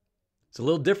 It's a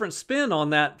little different spin on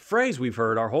that phrase we've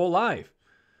heard our whole life.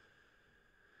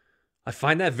 I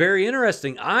find that very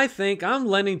interesting. I think I'm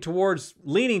leaning towards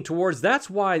that's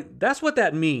what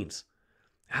that means.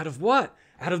 Out of what?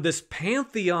 Out of this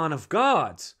pantheon of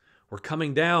gods. We're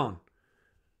coming down.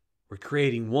 We're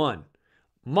creating one.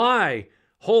 My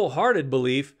wholehearted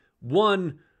belief,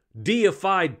 one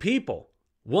deified people,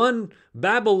 one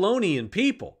Babylonian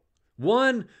people,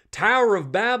 one Tower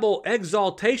of Babel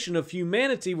exaltation of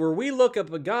humanity where we look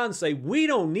up at God and say, we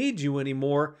don't need you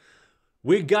anymore.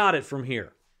 We got it from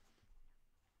here.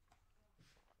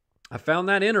 I found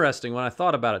that interesting when I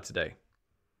thought about it today.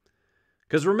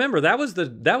 Because remember, that was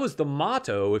the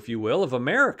motto, if you will, of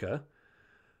America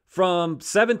from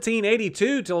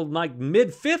 1782 till like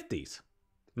mid-50s,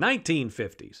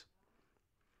 1950s.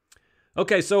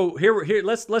 Okay, so here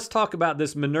let's talk about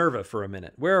this Minerva for a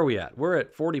minute. Where are we at? We're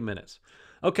at 40 minutes.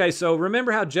 Okay, so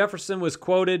remember how Jefferson was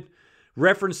quoted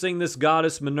referencing this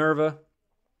goddess Minerva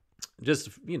just,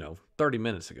 30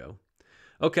 minutes ago.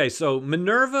 Okay, so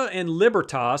Minerva and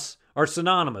Libertas are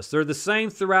synonymous. They're the same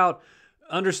throughout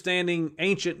understanding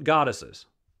ancient goddesses.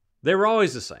 They were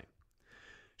always the same.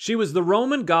 She was the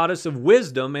Roman goddess of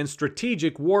wisdom and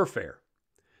strategic warfare.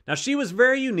 Now, she was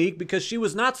very unique because she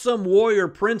was not some warrior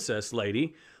princess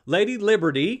lady. Lady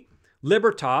Liberty,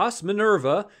 Libertas,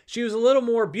 Minerva, she was a little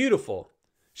more beautiful.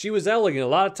 She was elegant. A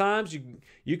lot of times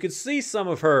you could see some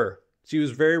of her. She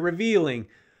was very revealing.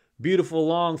 Beautiful,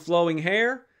 long, flowing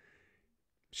hair.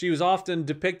 She was often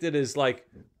depicted as like,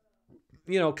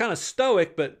 kind of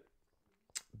stoic, but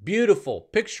beautiful,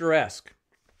 picturesque.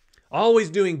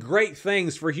 Always doing great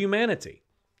things for humanity.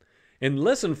 And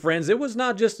listen, friends, it was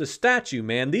not just a statue,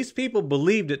 man. These people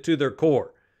believed it to their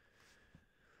core.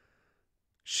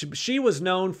 She was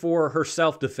known for her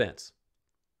self-defense,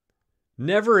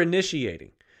 never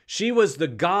initiating. She was the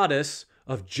goddess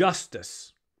of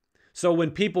justice. So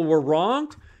when people were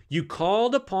wronged, you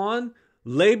called upon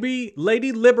Lady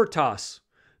Libertas,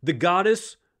 the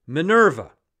goddess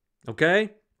Minerva,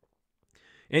 okay?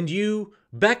 And you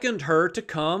beckoned her to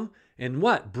come and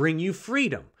what? Bring you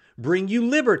freedom. Bring you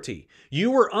liberty.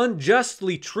 You were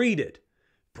unjustly treated.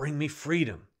 Bring me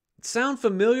freedom. Sound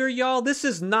familiar, y'all? This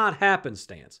is not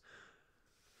happenstance.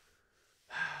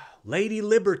 Lady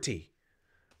Liberty.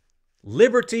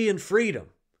 Liberty and freedom.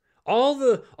 All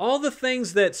the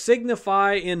things that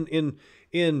signify in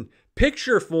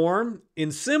picture form,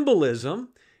 in symbolism,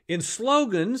 in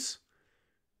slogans,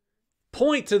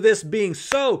 point to this being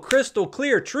so crystal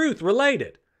clear, truth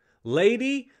related.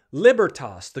 Lady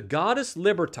Libertas, the goddess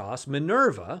Libertas,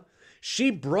 Minerva,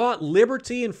 she brought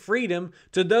liberty and freedom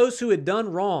to those who had done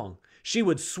wrong. She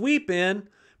would sweep in,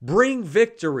 bring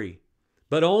victory.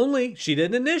 But only, she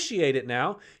didn't initiate it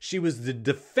now. She was the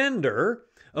defender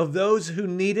of those who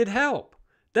needed help.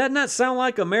 Doesn't that sound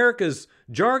like America's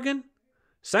jargon?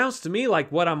 Sounds to me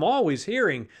like what I'm always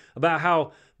hearing about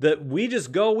how that we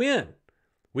just go in.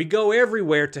 We go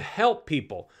everywhere to help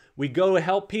people. We go to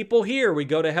help people here. We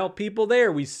go to help people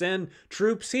there. We send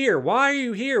troops here. Why are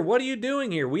you here? What are you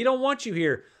doing here? We don't want you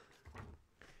here.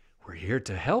 We're here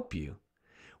to help you.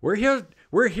 We're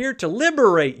here to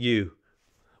liberate you.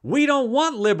 We don't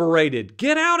want liberated.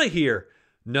 Get out of here.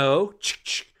 No,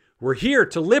 we're here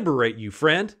to liberate you,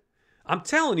 friend. I'm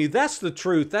telling you, that's the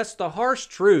truth. That's the harsh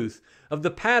truth of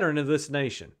the pattern of this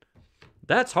nation.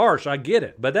 That's harsh, I get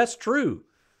it, but that's true.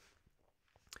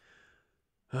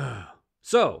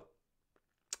 So,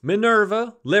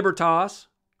 Minerva, Libertas,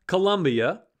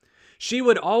 Columbia, she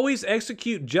would always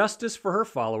execute justice for her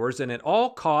followers and at all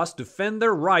costs defend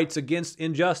their rights against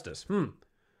injustice.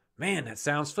 Man, that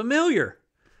sounds familiar.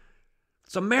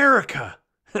 It's America.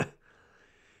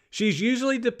 She's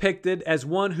usually depicted as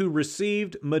one who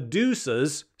received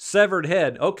Medusa's severed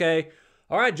head. Okay,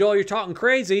 all right, Joel, you're talking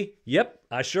crazy. Yep,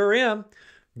 I sure am.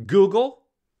 Google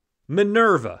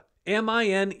Minerva,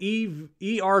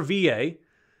 Minerva.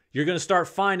 You're going to start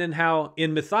finding how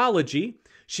in mythology,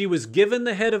 she was given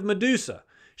the head of Medusa.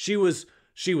 She was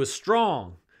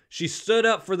strong. She stood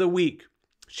up for the weak.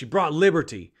 She brought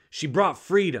liberty. She brought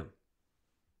freedom.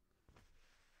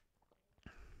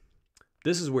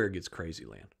 This is where it gets crazy,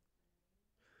 land.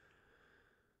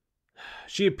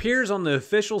 She appears on the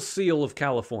official seal of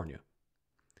California.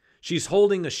 She's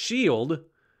holding a shield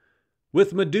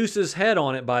with Medusa's head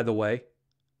on it, by the way.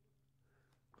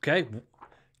 Okay?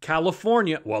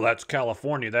 California. Well, that's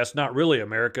California. That's not really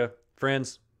America.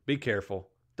 Friends, be careful.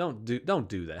 Don't do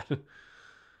that.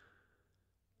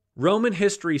 Roman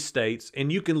history states,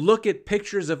 and you can look at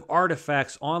pictures of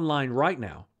artifacts online right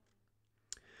now,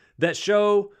 that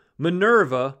show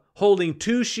Minerva holding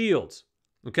two shields.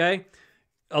 Okay?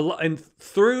 And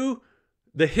through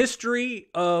the history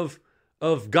of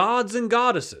gods and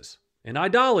goddesses and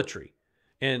idolatry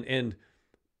and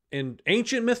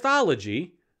ancient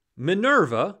mythology,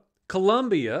 Minerva,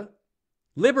 Columbia,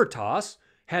 Libertas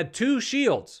had two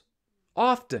shields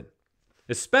often,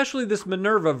 especially this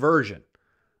Minerva version.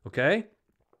 Okay?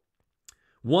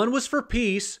 One was for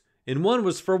peace and one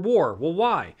was for war. Well,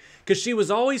 why? Because she was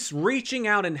always reaching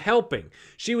out and helping.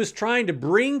 She was trying to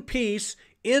bring peace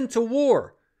into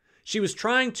war. She was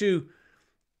trying to...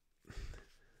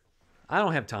 I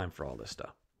don't have time for all this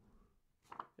stuff.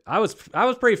 I was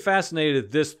pretty fascinated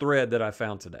at this thread that I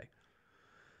found today.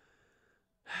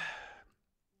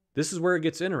 This is where it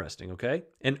gets interesting, okay?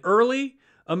 An early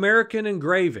American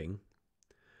engraving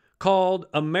called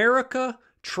America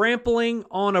Trampling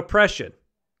on Oppression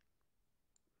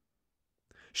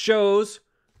shows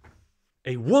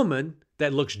a woman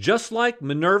that looks just like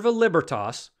Minerva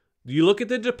Libertas. You look at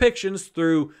the depictions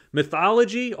through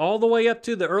mythology all the way up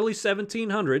to the early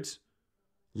 1700s,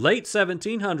 late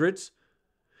 1700s.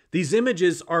 These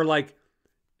images are like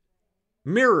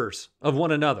mirrors of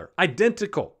one another.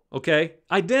 Identical, okay?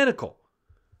 Identical.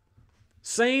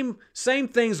 Same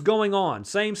things going on.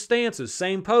 Same stances,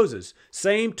 same poses,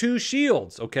 same two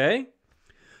shields, okay?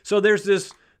 So there's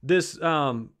this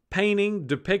painting,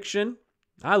 depiction.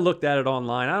 I looked at it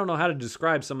online. I don't know how to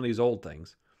describe some of these old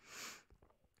things.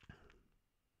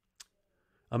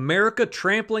 America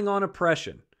Trampling on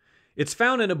Oppression. It's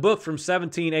found in a book from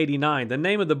 1789. The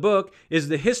name of the book is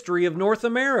The History of North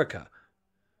America.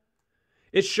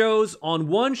 It shows on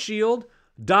one shield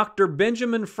Dr.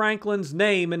 Benjamin Franklin's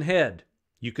name and head.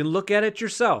 You can look at it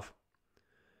yourself.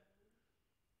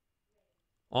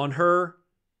 On her,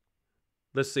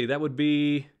 let's see, that would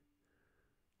be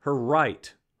her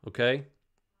right, okay?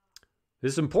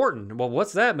 This is important. Well,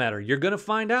 what's that matter? You're going to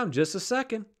find out in just a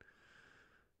second.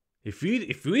 If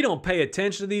we don't pay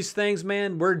attention to these things,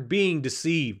 man, we're being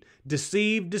deceived.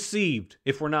 Deceived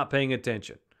if we're not paying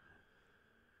attention.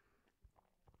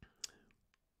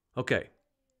 Okay.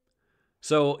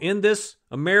 So in this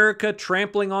America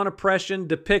Trampling on Oppression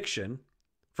depiction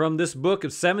from this book of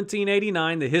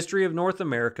 1789, The History of North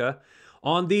America,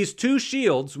 on these two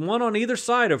shields, one on either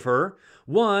side of her,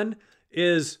 one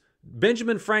is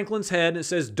Benjamin Franklin's head, and it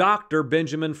says Dr.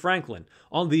 Benjamin Franklin.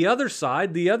 On the other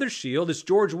side, the other shield is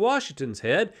George Washington's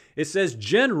head. It says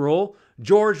General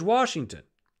George Washington.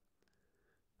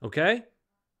 Okay?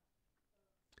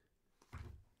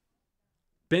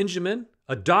 Benjamin,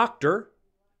 a doctor,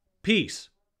 peace.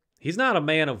 He's not a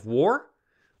man of war.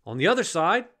 On the other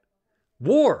side,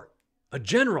 war, a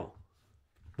general.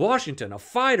 Washington, a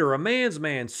fighter, a man's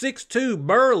man, 6'2",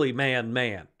 burly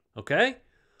man. Okay?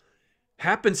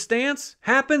 Happenstance?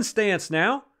 Happenstance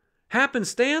now.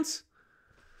 Happenstance?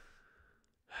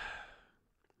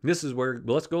 This is where,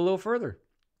 let's go a little further.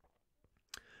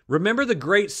 Remember the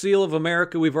Great Seal of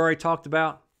America we've already talked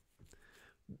about?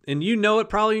 And you know it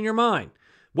probably in your mind.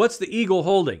 What's the eagle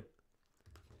holding?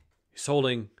 He's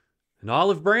holding an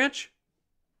olive branch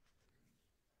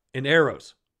and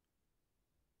arrows.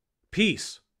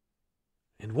 Peace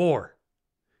and war.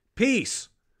 Peace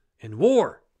and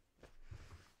war.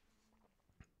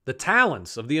 The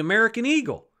talons of the American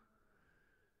eagle.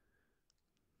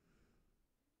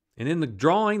 And in the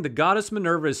drawing, the goddess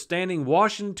Minerva is standing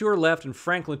Washington to her left and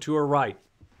Franklin to her right.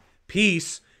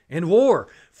 Peace and war.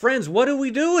 Friends, what do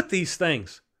we do with these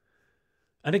things?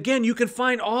 And again, you can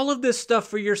find all of this stuff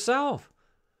for yourself.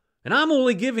 And I'm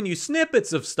only giving you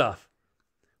snippets of stuff.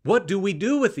 What do we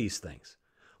do with these things?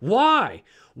 Why?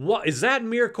 What, is that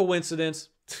mere coincidence?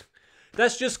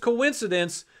 That's just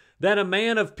coincidence that a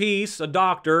man of peace, a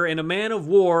doctor, and a man of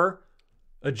war,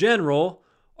 a general,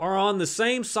 are on the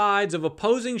same sides of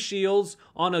opposing shields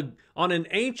on an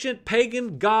ancient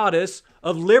pagan goddess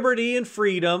of liberty and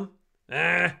freedom.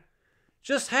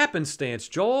 Just happenstance,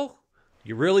 Joel.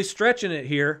 You're really stretching it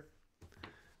here.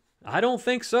 I don't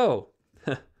think so.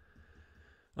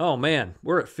 Oh, man.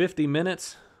 We're at 50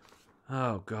 minutes.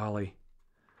 Oh, golly.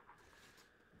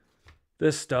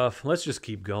 This stuff, let's just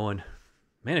keep going.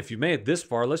 Man, if you made it this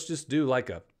far, let's just do like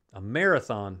a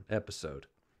marathon episode.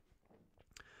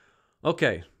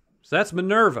 Okay, so that's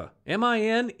Minerva.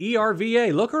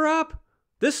 Minerva. Look her up.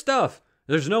 This stuff,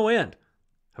 there's no end.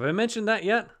 Have I mentioned that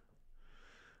yet?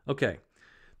 Okay.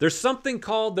 There's something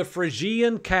called the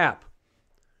Phrygian cap.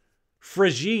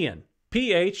 Phrygian.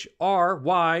 Phrygian.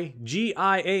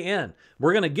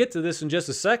 We're going to get to this in just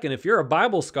a second. If you're a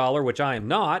Bible scholar, which I am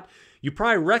not, you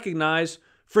probably recognize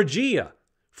Phrygia.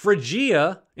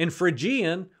 Phrygia and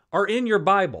Phrygian are in your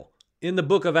Bible, in the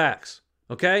book of Acts.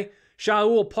 Okay?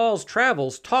 Shaul Paul's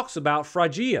travels talks about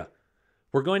Phrygia.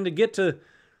 We're going to get to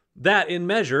that in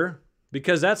measure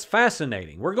because that's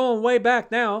fascinating. We're going way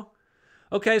back now.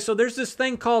 Okay, so there's this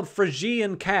thing called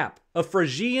Phrygian cap. A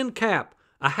Phrygian cap,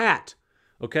 a hat.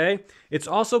 Okay? It's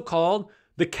also called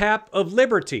the cap of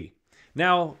liberty.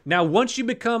 Now, once you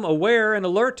become aware and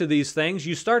alert to these things,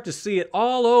 you start to see it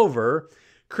all over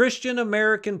Christian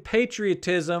American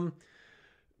patriotism,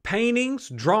 paintings,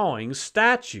 drawings,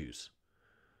 statues,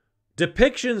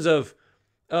 depictions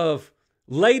of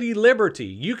Lady Liberty.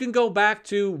 You can go back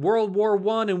to World War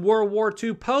I and World War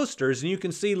II posters, and you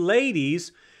can see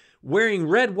ladies wearing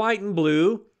red, white, and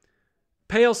blue,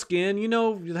 pale skin, you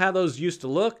know how those used to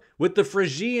look, with the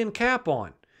Phrygian cap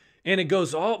on. And it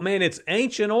goes, oh man, it's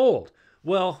ancient old.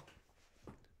 Well,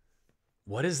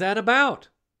 what is that about?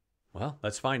 Well,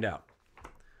 let's find out.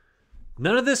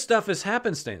 None of this stuff is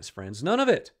happenstance, friends. None of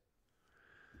it.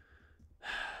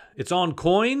 It's on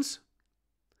coins.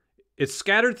 It's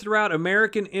scattered throughout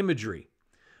American imagery.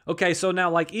 Okay, so now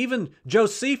like even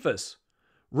Josephus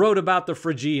wrote about the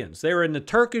Phrygians. They were in the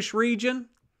Turkish region.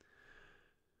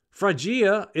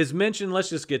 Phrygia is mentioned, let's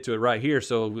just get to it right here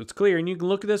so it's clear, and you can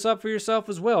look this up for yourself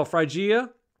as well. Phrygia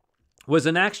was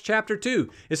in Acts chapter 2.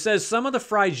 It says some of the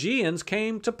Phrygians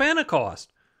came to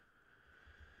Pentecost.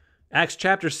 Acts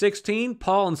chapter 16,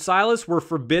 Paul and Silas were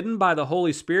forbidden by the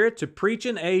Holy Spirit to preach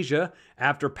in Asia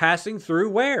after passing through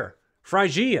where?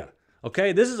 Phrygia.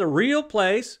 Okay, this is a real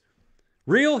place,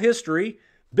 real history,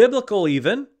 biblical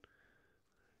even.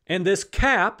 And this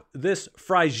cap, this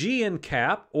Phrygian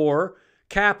cap, or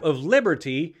cap of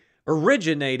liberty,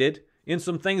 originated in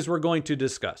some things we're going to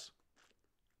discuss.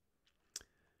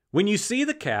 When you see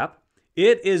the cap,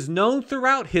 it is known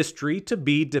throughout history to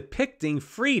be depicting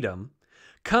freedom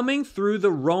coming through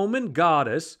the Roman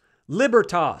goddess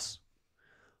Libertas,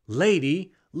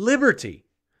 Lady Liberty.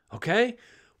 Okay?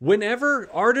 Whenever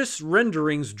artists'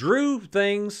 renderings drew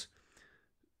things,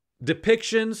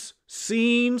 depictions,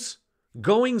 scenes,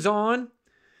 goings on,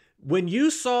 when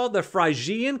you saw the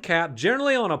Phrygian cap,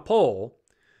 generally on a pole,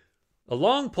 a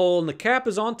long pole, and the cap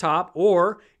is on top,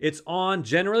 or it's on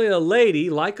generally a lady,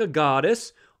 like a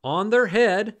goddess, on their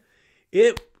head,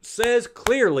 it says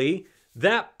clearly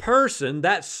that person,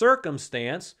 that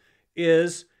circumstance,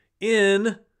 is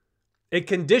in a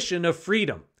condition of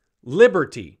freedom,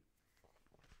 liberty.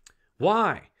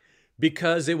 Why?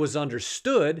 Because it was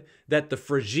understood that the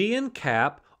Phrygian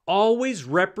cap always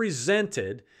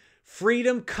represented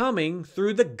freedom coming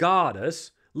through the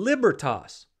goddess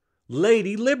Libertas,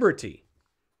 Lady Liberty.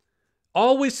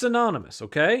 Always synonymous,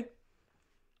 okay?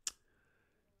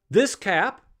 This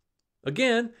cap,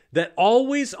 again, that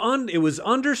always, it was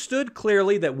understood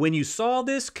clearly that when you saw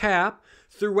this cap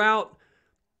throughout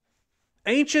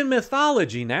ancient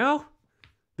mythology now,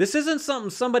 this isn't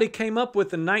something somebody came up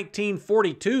with in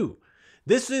 1942.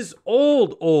 This is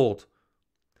old.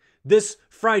 This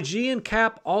Phrygian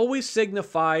cap always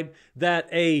signified that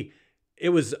it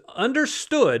was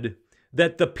understood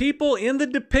that the people in the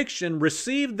depiction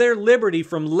received their liberty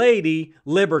from Lady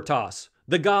Libertas,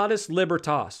 the goddess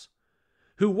Libertas,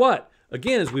 who what?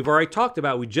 Again, as we've already talked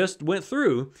about, we just went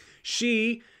through,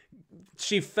 she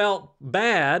felt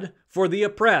bad for the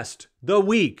oppressed, the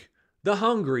weak, the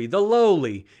hungry, the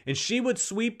lowly, and she would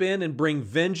sweep in and bring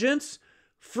vengeance,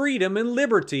 freedom, and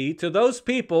liberty to those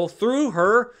people through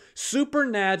her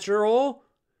supernatural,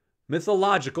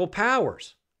 mythological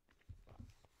powers.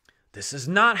 This is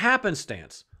not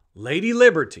happenstance. Lady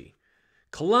Liberty.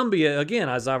 Columbia, again,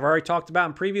 as I've already talked about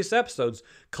in previous episodes,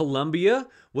 Columbia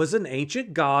was an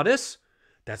ancient goddess.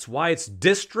 That's why it's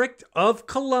District of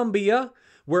Columbia,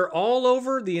 where all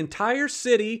over the entire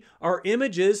city are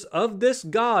images of this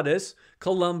goddess,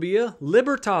 Columbia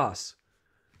Libertas,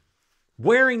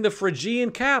 wearing the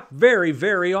Phrygian cap very,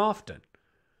 very often.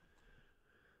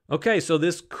 Okay, so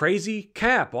this crazy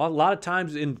cap, well, a lot of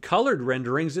times in colored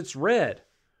renderings, it's red.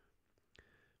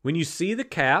 When you see the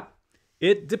cap,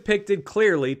 it depicted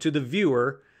clearly to the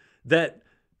viewer that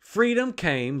freedom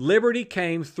came, liberty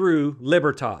came through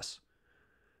Libertas.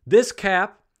 This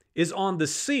cap is on the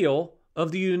seal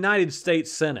of the United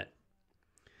States Senate.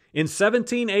 In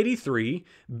 1783,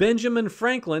 Benjamin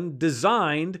Franklin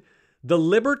designed the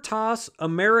Libertas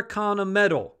Americana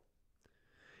Medal.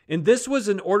 And this was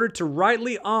in order to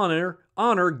rightly honor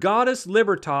honor Goddess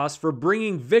Libertas for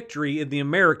bringing victory in the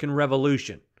American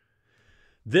Revolution.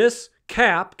 This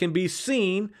cap can be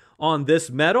seen on this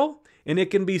medal, and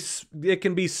it can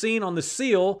be seen on the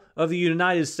seal of the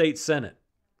United States Senate.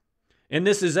 And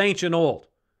this is ancient old,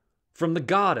 from the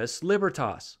goddess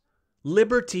Libertas.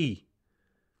 Liberty.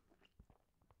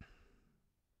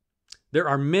 There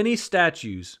are many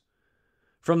statues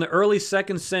from the early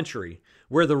 2nd century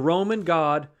where the Roman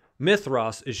god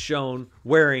Mithras is shown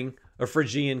wearing a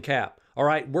Phrygian cap. All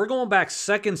right, we're going back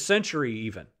 2nd century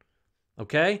even.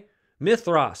 Okay?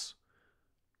 Mithras.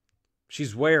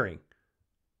 He's wearing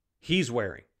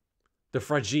the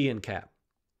Phrygian cap.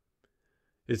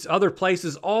 It's other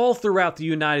places all throughout the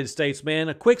United States, man.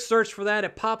 A quick search for that,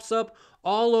 it pops up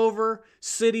all over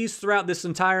cities throughout this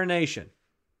entire nation.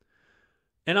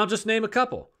 And I'll just name a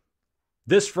couple.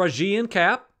 This Phrygian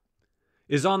cap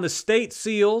is on the state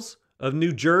seals of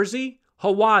New Jersey,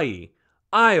 Hawaii,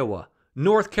 Iowa,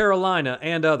 North Carolina,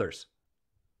 and others.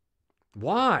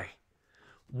 Why?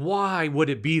 Why would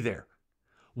it be there?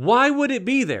 Why would it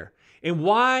be there? And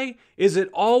why is it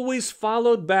always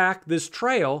followed back this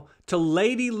trail to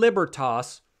Lady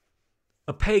Libertas,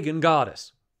 a pagan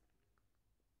goddess?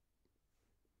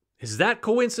 Is that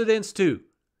coincidence too?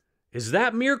 Is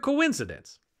that mere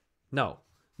coincidence? No.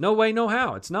 No way, no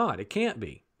how. It's not. It can't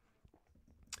be.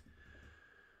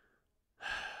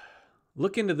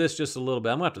 Look into this just a little bit.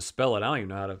 I'm going to have to spell it. I don't even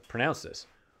know how to pronounce this.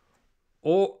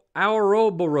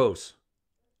 Ouroboros.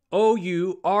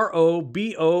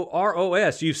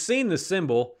 Ouroboros. You've seen the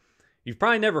symbol. You've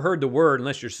probably never heard the word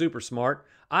unless you're super smart.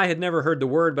 I had never heard the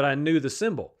word, but I knew the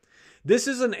symbol. This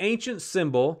is an ancient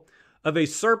symbol of a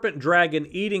serpent dragon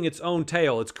eating its own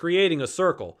tail. It's creating a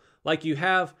circle. Like you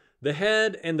have the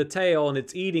head and the tail, and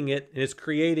it's eating it, and it's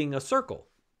creating a circle.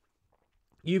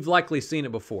 You've likely seen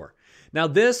it before. Now,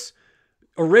 this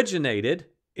originated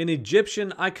in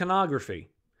Egyptian iconography.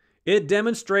 It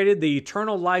demonstrated the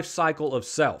eternal life cycle of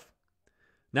self.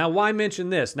 Now, why mention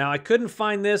this? Now, I couldn't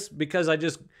find this because I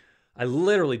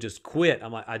literally just quit.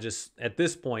 At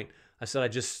this point, I said, I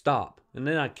just stop. And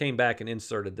then I came back and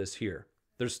inserted this here.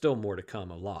 There's still more to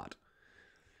come, a lot.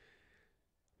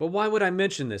 But why would I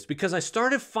mention this? Because I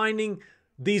started finding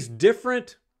these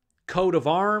different coat of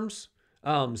arms,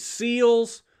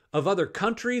 seals of other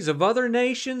countries, of other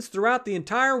nations throughout the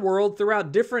entire world,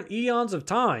 throughout different eons of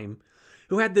time,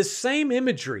 who had this same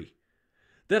imagery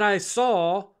that I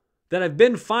saw, that I've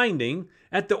been finding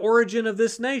at the origin of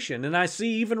this nation. And I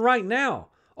see even right now,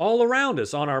 all around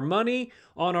us, on our money,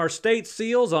 on our state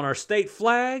seals, on our state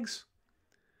flags.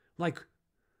 Like,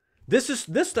 this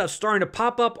stuff's starting to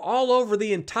pop up all over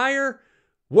the entire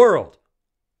world,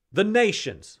 the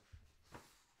nations.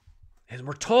 And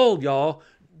we're told, y'all,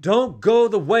 don't go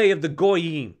the way of the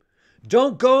goyim.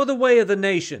 Don't go the way of the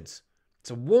nations.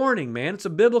 It's a warning, man. It's a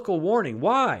biblical warning.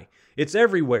 Why? It's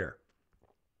everywhere.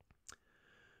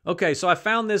 Okay, so I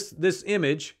found this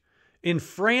image in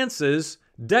France's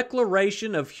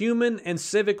Declaration of Human and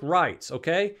Civic Rights,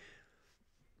 okay?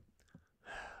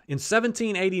 In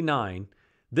 1789,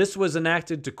 this was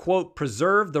enacted to, quote,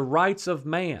 preserve the rights of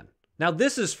man. Now,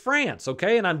 this is France,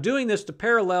 okay? And I'm doing this to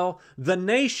parallel the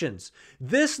nations.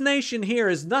 This nation here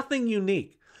is nothing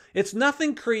unique. It's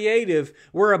nothing creative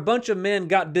where a bunch of men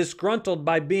got disgruntled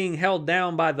by being held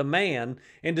down by the man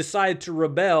and decided to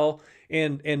rebel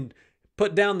and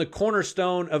put down the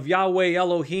cornerstone of Yahweh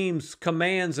Elohim's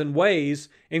commands and ways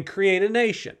and create a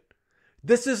nation.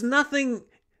 This is nothing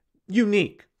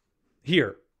unique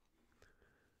here.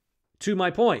 To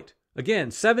my point, again,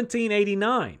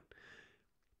 1789.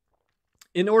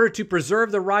 In order to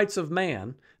preserve the rights of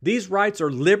man, these rights are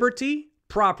liberty,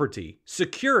 property,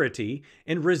 security,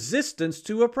 and resistance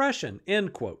to oppression,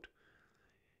 end quote.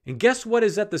 And guess what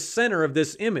is at the center of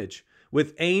this image?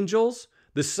 With angels,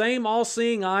 the same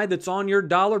all-seeing eye that's on your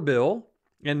dollar bill,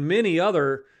 and many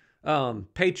other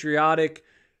patriotic,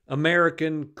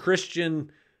 American,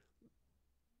 Christian,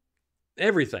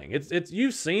 everything. It's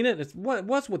you've seen it.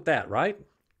 What's with that, right?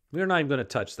 We're not even going to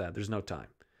touch that. There's no time.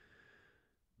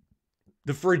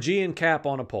 The Phrygian cap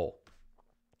on a pole.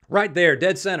 Right there,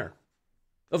 dead center.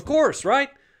 Of course, right?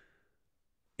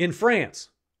 In France,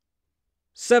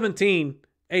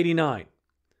 1789.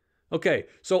 Okay,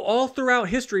 so all throughout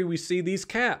history we see these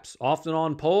caps, often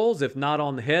on poles, if not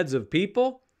on the heads of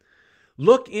people.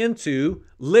 Look into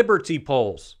liberty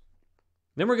poles.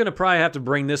 Then we're going to probably have to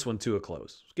bring this one to a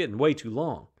close. It's getting way too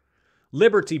long.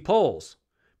 Liberty poles.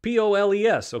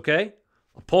 P-O-L-E-S, okay?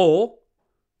 A pole,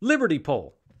 liberty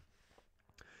pole.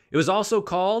 It was also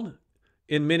called,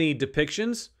 in many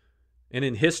depictions and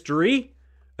in history,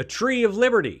 a tree of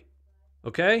liberty,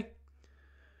 okay?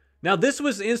 Now, this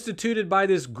was instituted by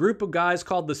this group of guys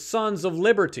called the Sons of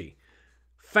Liberty,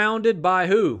 founded by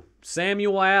who?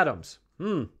 Samuel Adams.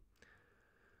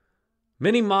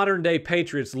 Many modern day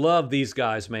patriots love these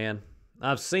guys, man.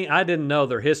 I didn't know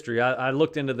their history. I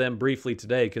looked into them briefly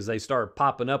today because they started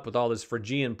popping up with all this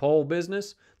Phrygian pole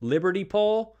business, Liberty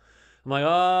pole. I'm like,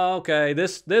 oh, okay,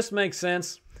 this makes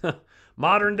sense.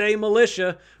 Modern day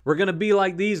militia, we're going to be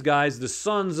like these guys, the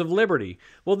Sons of Liberty.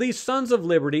 Well, these Sons of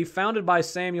Liberty, founded by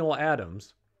Samuel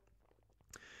Adams,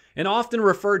 and often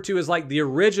referred to as like the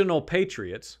original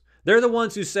patriots, they're the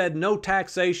ones who said no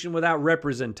taxation without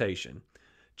representation.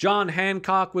 John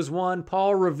Hancock was one.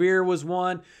 Paul Revere was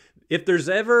one. If there's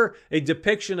ever a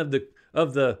depiction of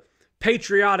the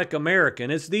patriotic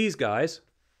American, it's these guys.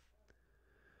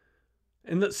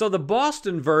 And so the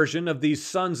Boston version of these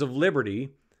Sons of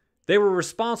Liberty, they were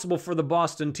responsible for the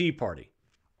Boston Tea Party.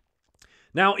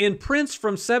 Now, in prints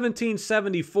from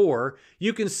 1774,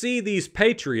 you can see these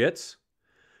patriots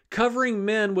covering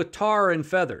men with tar and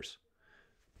feathers.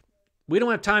 We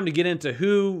don't have time to get into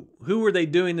who were they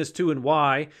doing this to and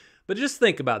why, but just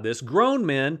think about this. Grown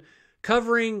men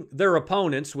covering their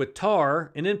opponents with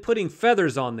tar and then putting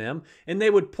feathers on them, and they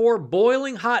would pour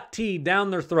boiling hot tea down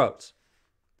their throats.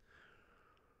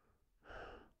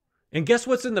 And guess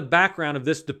what's in the background of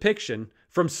this depiction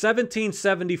from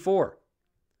 1774?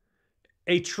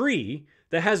 A tree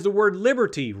that has the word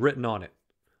liberty written on it.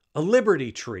 A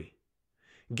liberty tree.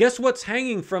 Guess what's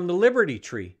hanging from the liberty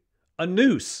tree? A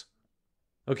noose.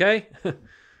 Okay?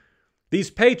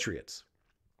 These patriots.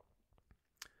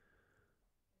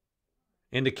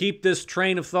 And to keep this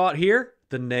train of thought here,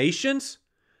 the Nations,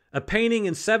 a painting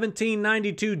in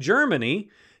 1792 Germany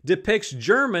depicts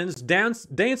Germans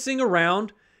dancing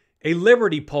around a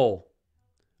liberty pole.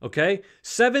 Okay?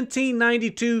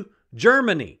 1792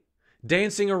 Germany,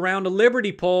 dancing around a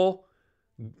liberty pole.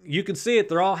 You can see it.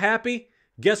 They're all happy.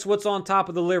 Guess what's on top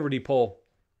of the liberty pole?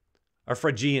 A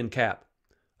Phrygian cap.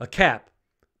 A cap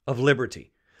of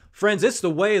liberty. Friends, it's the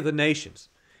way of the nations.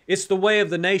 It's the way of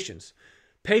the nations.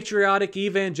 Patriotic,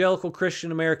 evangelical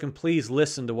Christian American, please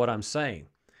listen to what I'm saying.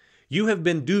 You have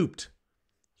been duped.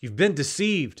 You've been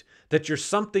deceived that you're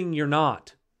something you're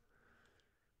not.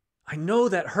 I know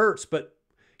that hurts, but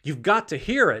you've got to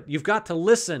hear it. You've got to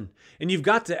listen. And you've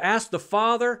got to ask the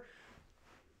Father,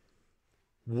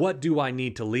 what do I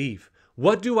need to leave?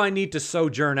 What do I need to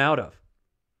sojourn out of?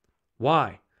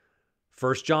 Why?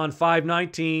 1 John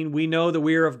 5:19, we know that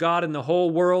we are of God and the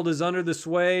whole world is under the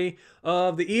sway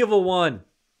of the evil one.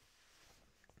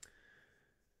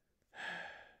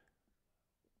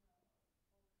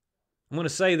 I'm going to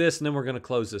say this and then we're going to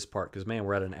close this part because, man,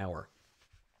 we're at an hour.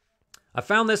 I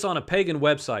found this on a pagan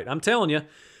website. I'm telling you,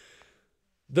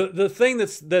 the thing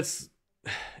that's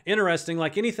interesting,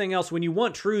 like anything else, when you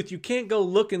want truth, you can't go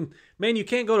looking, man, you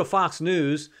can't go to Fox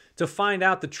News to find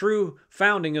out the true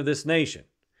founding of this nation.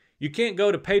 You can't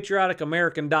go to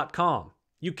patrioticamerican.com.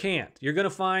 You can't. You're going to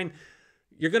find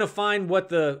what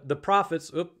the prophets,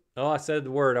 I said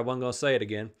the word, I wasn't going to say it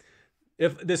again.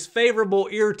 If this favorable,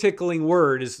 ear-tickling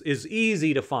word is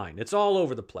easy to find. It's all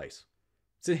over the place.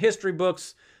 It's in history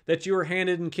books that you were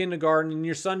handed in kindergarten, in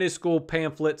your Sunday school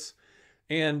pamphlets,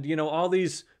 and, you know, all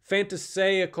these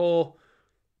fantasaical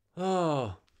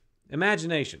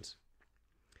imaginations.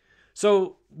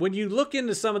 So when you look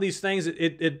into some of these things,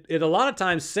 it a lot of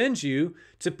times sends you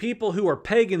to people who are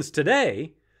pagans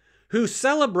today, who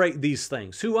celebrate these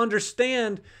things, who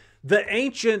understand the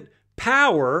ancient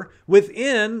power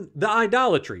within the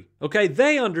idolatry. Okay,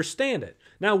 they understand it.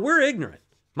 Now, we're ignorant,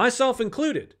 myself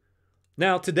included.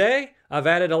 Now, today, I've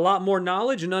added a lot more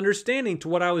knowledge and understanding to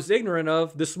what I was ignorant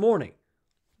of this morning.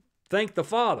 Thank the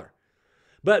Father.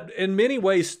 But in many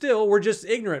ways, still, we're just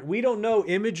ignorant. We don't know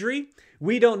imagery.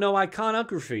 We don't know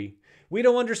iconography. We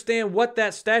don't understand what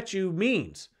that statue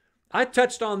means. I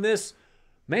touched on this,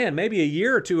 man, maybe a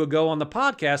year or two ago on the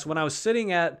podcast when I was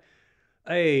sitting at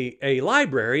a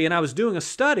library and I was doing a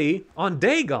study on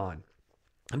Dagon.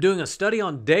 I'm doing a study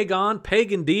on Dagon,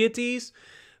 pagan deities,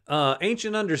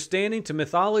 ancient understanding to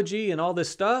mythology and all this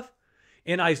stuff.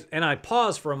 And I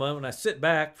pause for a moment and I sit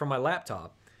back from my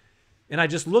laptop and I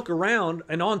just look around,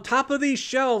 and on top of these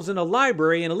shelves in a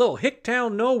library in a little hick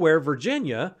town nowhere,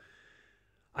 Virginia,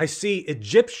 I see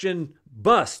Egyptian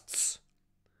busts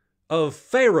of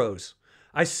pharaohs.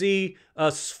 I see a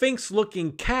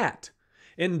sphinx-looking cat.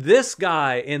 And this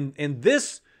guy, and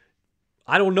this,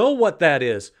 I don't know what that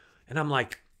is. And I'm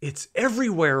like, it's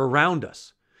everywhere around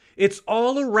us. It's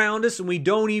all around us, and we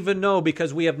don't even know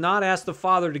because we have not asked the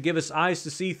Father to give us eyes to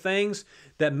see things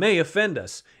that may offend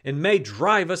us and may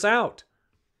drive us out.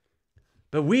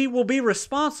 But we will be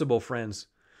responsible, friends,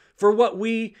 for what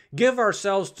we give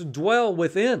ourselves to dwell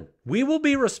within. We will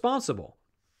be responsible.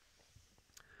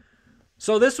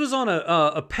 So this was on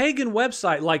a pagan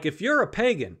website. Like if you're a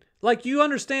pagan, like you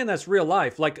understand that's real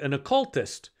life, like an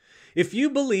occultist. If you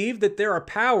believe that there are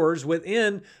powers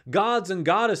within gods and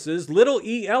goddesses, little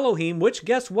e Elohim, which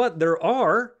guess what? There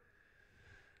are.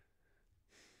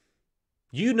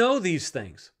 You know these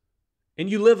things and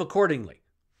you live accordingly.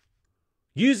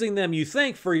 Using them, you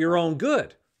think, for your own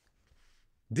good.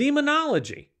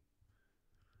 Demonology.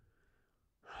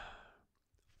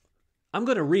 I'm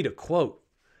going to read a quote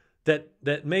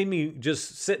that made me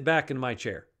just sit back in my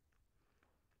chair.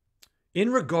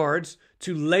 In regards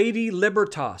to Lady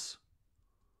Libertas,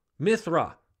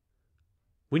 Mithra,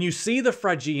 when you see the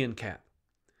Phrygian cap,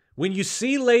 when you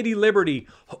see Lady Liberty,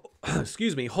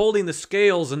 holding the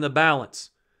scales in the balance,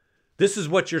 this is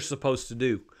what you're supposed to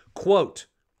do. Quote,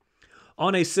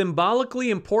 on a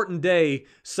symbolically important day,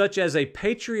 such as a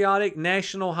patriotic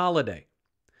national holiday,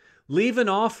 leave an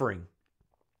offering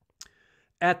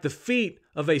at the feet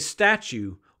of a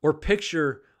statue or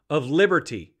picture of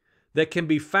liberty that can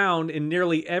be found in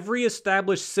nearly every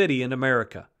established city in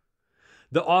America.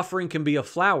 The offering can be a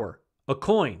flower, a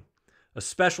coin, a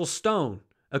special stone,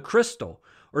 a crystal,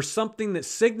 or something that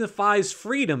signifies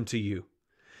freedom to you.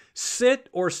 Sit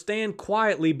or stand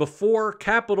quietly before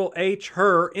capital H,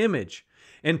 her image,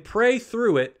 and pray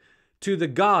through it to the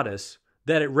goddess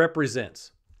that it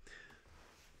represents.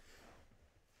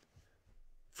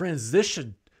 Friends, this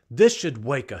should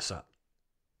wake us up.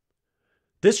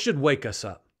 This should wake us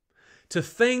up to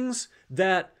things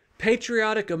that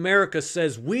patriotic America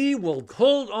says we will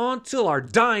hold on till our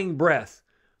dying breath.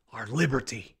 Our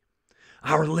liberty.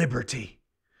 Our liberty.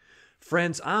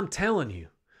 Friends, I'm telling you,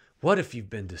 what if you've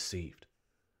been deceived?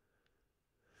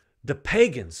 The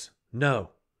pagans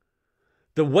know.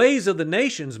 The ways of the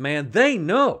nations, man, they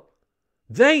know.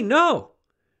 They know.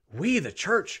 We, the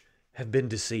church, have been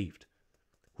deceived.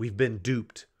 We've been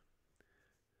duped.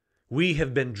 We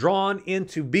have been drawn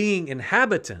into being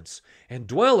inhabitants and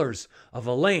dwellers of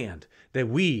a land that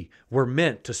we were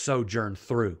meant to sojourn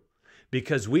through,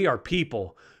 because we are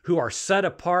people who are set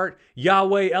apart,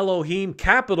 Yahweh Elohim,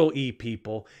 capital E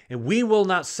people, and we will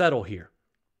not settle here.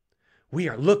 We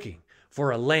are looking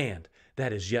for a land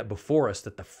that is yet before us,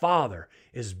 that the Father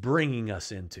is bringing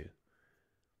us into.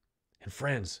 And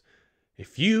friends,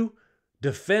 if you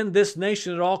defend this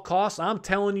nation at all costs, I'm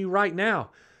telling you right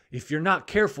now, if you're not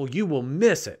careful, you will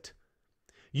miss it.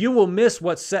 You will miss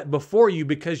what's set before you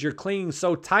because you're clinging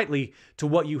so tightly to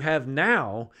what you have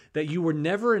now that you were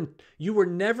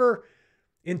never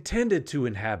intended to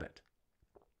inhabit.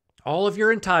 All of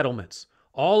your entitlements,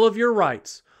 all of your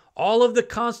rights, all of the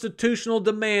constitutional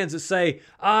demands that say,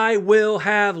 I will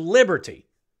have liberty.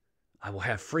 I will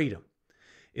have freedom.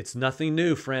 It's nothing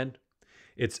new, friend.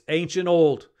 It's ancient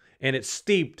old, and it's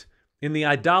steeped in the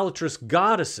idolatrous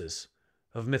goddesses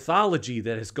of mythology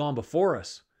that has gone before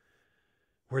us,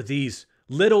 where these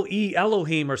little e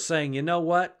Elohim are saying, you know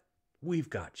what? We've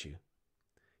got you.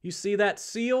 You see that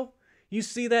seal? You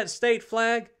see that state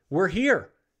flag? We're here.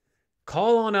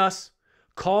 Call on us.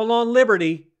 Call on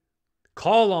liberty.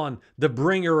 Call on the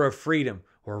bringer of freedom.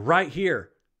 We're right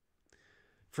here.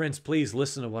 Friends, please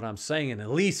listen to what I'm saying and at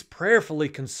least prayerfully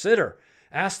consider.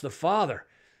 Ask the Father,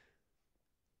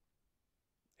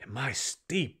 am I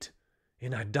steeped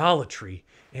in idolatry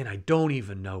and I don't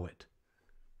even know it?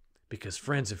 Because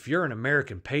friends, if you're an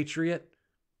American patriot,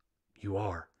 you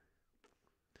are.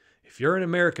 If you're an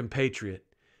American patriot,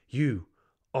 you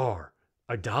are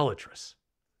idolatrous.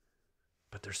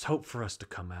 But there's hope for us to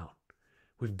come out.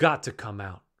 We've got to come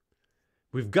out.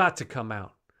 We've got to come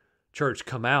out. Church,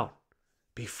 come out.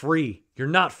 Be free. You're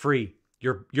not free.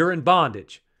 You're in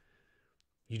bondage.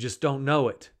 You just don't know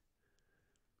it.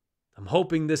 I'm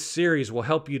hoping this series will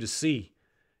help you to see.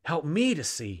 Help me to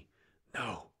see.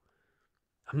 No,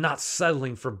 I'm not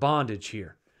settling for bondage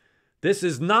here. This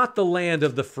is not the land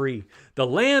of the free. The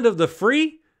land of the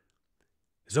free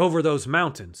is over those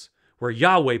mountains where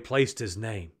Yahweh placed his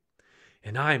name.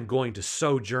 And I am going to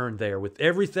sojourn there with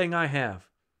everything I have.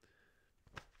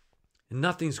 And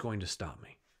nothing's going to stop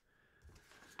me.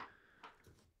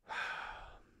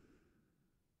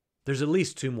 There's at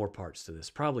least 2 more parts to this,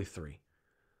 probably 3.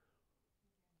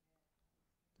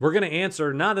 We're going to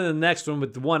answer, not in the next one,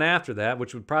 but the one after that,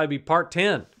 which would probably be part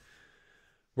 10.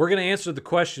 We're going to answer the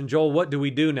question, Joel, what do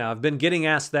we do now? I've been getting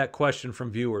asked that question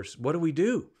from viewers. What do we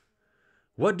do?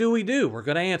 What do we do? We're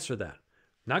going to answer that.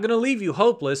 I'm not going to leave you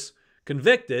hopeless,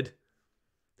 convicted,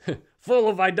 full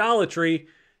of idolatry,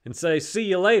 and say, see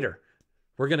you later.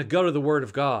 We're going to go to the Word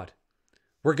of God.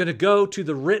 We're going to go to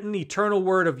the written eternal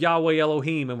word of Yahweh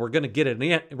Elohim, and we're going to get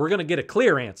a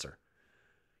clear answer.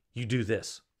 You do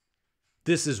this.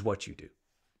 This is what you do.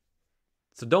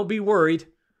 So don't be worried.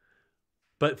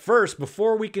 But first,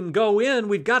 before we can go in,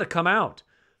 we've got to come out.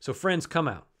 So friends, come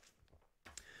out.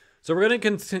 So we're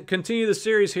going to continue the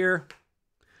series here.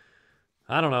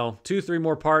 I don't know, 2-3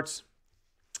 more parts.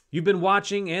 You've been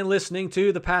watching and listening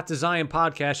to the Path to Zion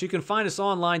podcast. You can find us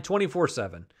online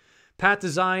 24/7.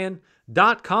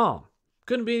 pathtozion.com.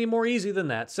 Couldn't be any more easy than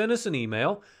that. Send us an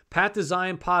email,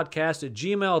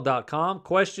 pathtozionpodcast@gmail.com.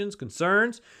 Questions,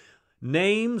 concerns,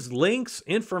 names, links,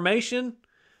 information.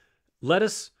 Let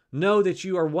us know that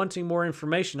you are wanting more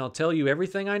information. I'll tell you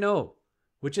everything I know,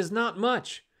 which is not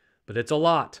much, but it's a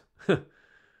lot.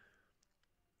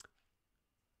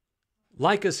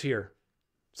 Like us here.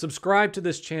 Subscribe to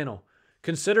this channel.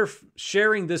 Consider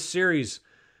sharing this series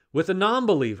with a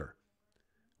non-believer,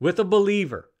 with a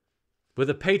believer, with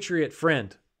a patriot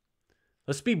friend.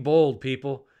 Let's be bold,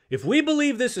 people. If we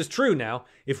believe this is true now,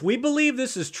 if we believe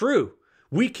this is true,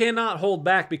 we cannot hold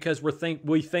back because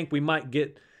we think we might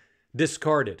get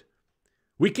discarded.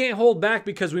 We can't hold back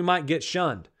because we might get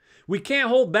shunned. We can't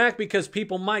hold back because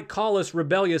people might call us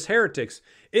rebellious heretics.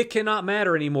 It cannot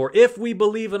matter anymore. If we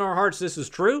believe in our hearts this is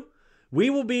true,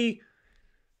 I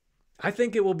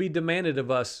think it will be demanded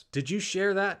of us. Did you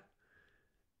share that?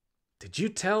 Did you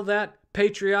tell that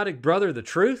patriotic brother the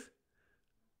truth?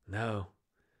 No.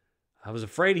 I was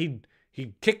afraid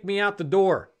he'd kick me out the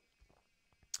door.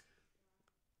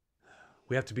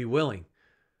 We have to be willing.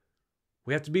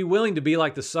 We have to be willing to be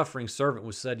like the suffering servant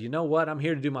who said, you know what? I'm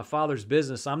here to do my Father's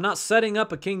business. I'm not setting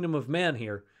up a kingdom of men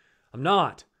here. I'm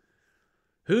not.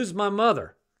 Who's my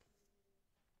mother?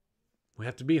 We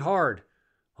have to be hard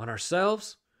on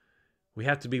ourselves. We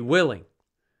have to be willing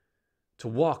to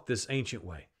walk this ancient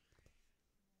way.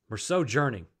 We're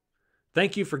sojourning.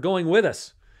 Thank you for going with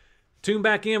us. Tune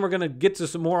back in. We're going to get to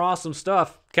some more awesome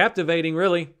stuff. Captivating,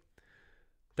 really.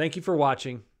 Thank you for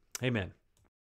watching. Amen.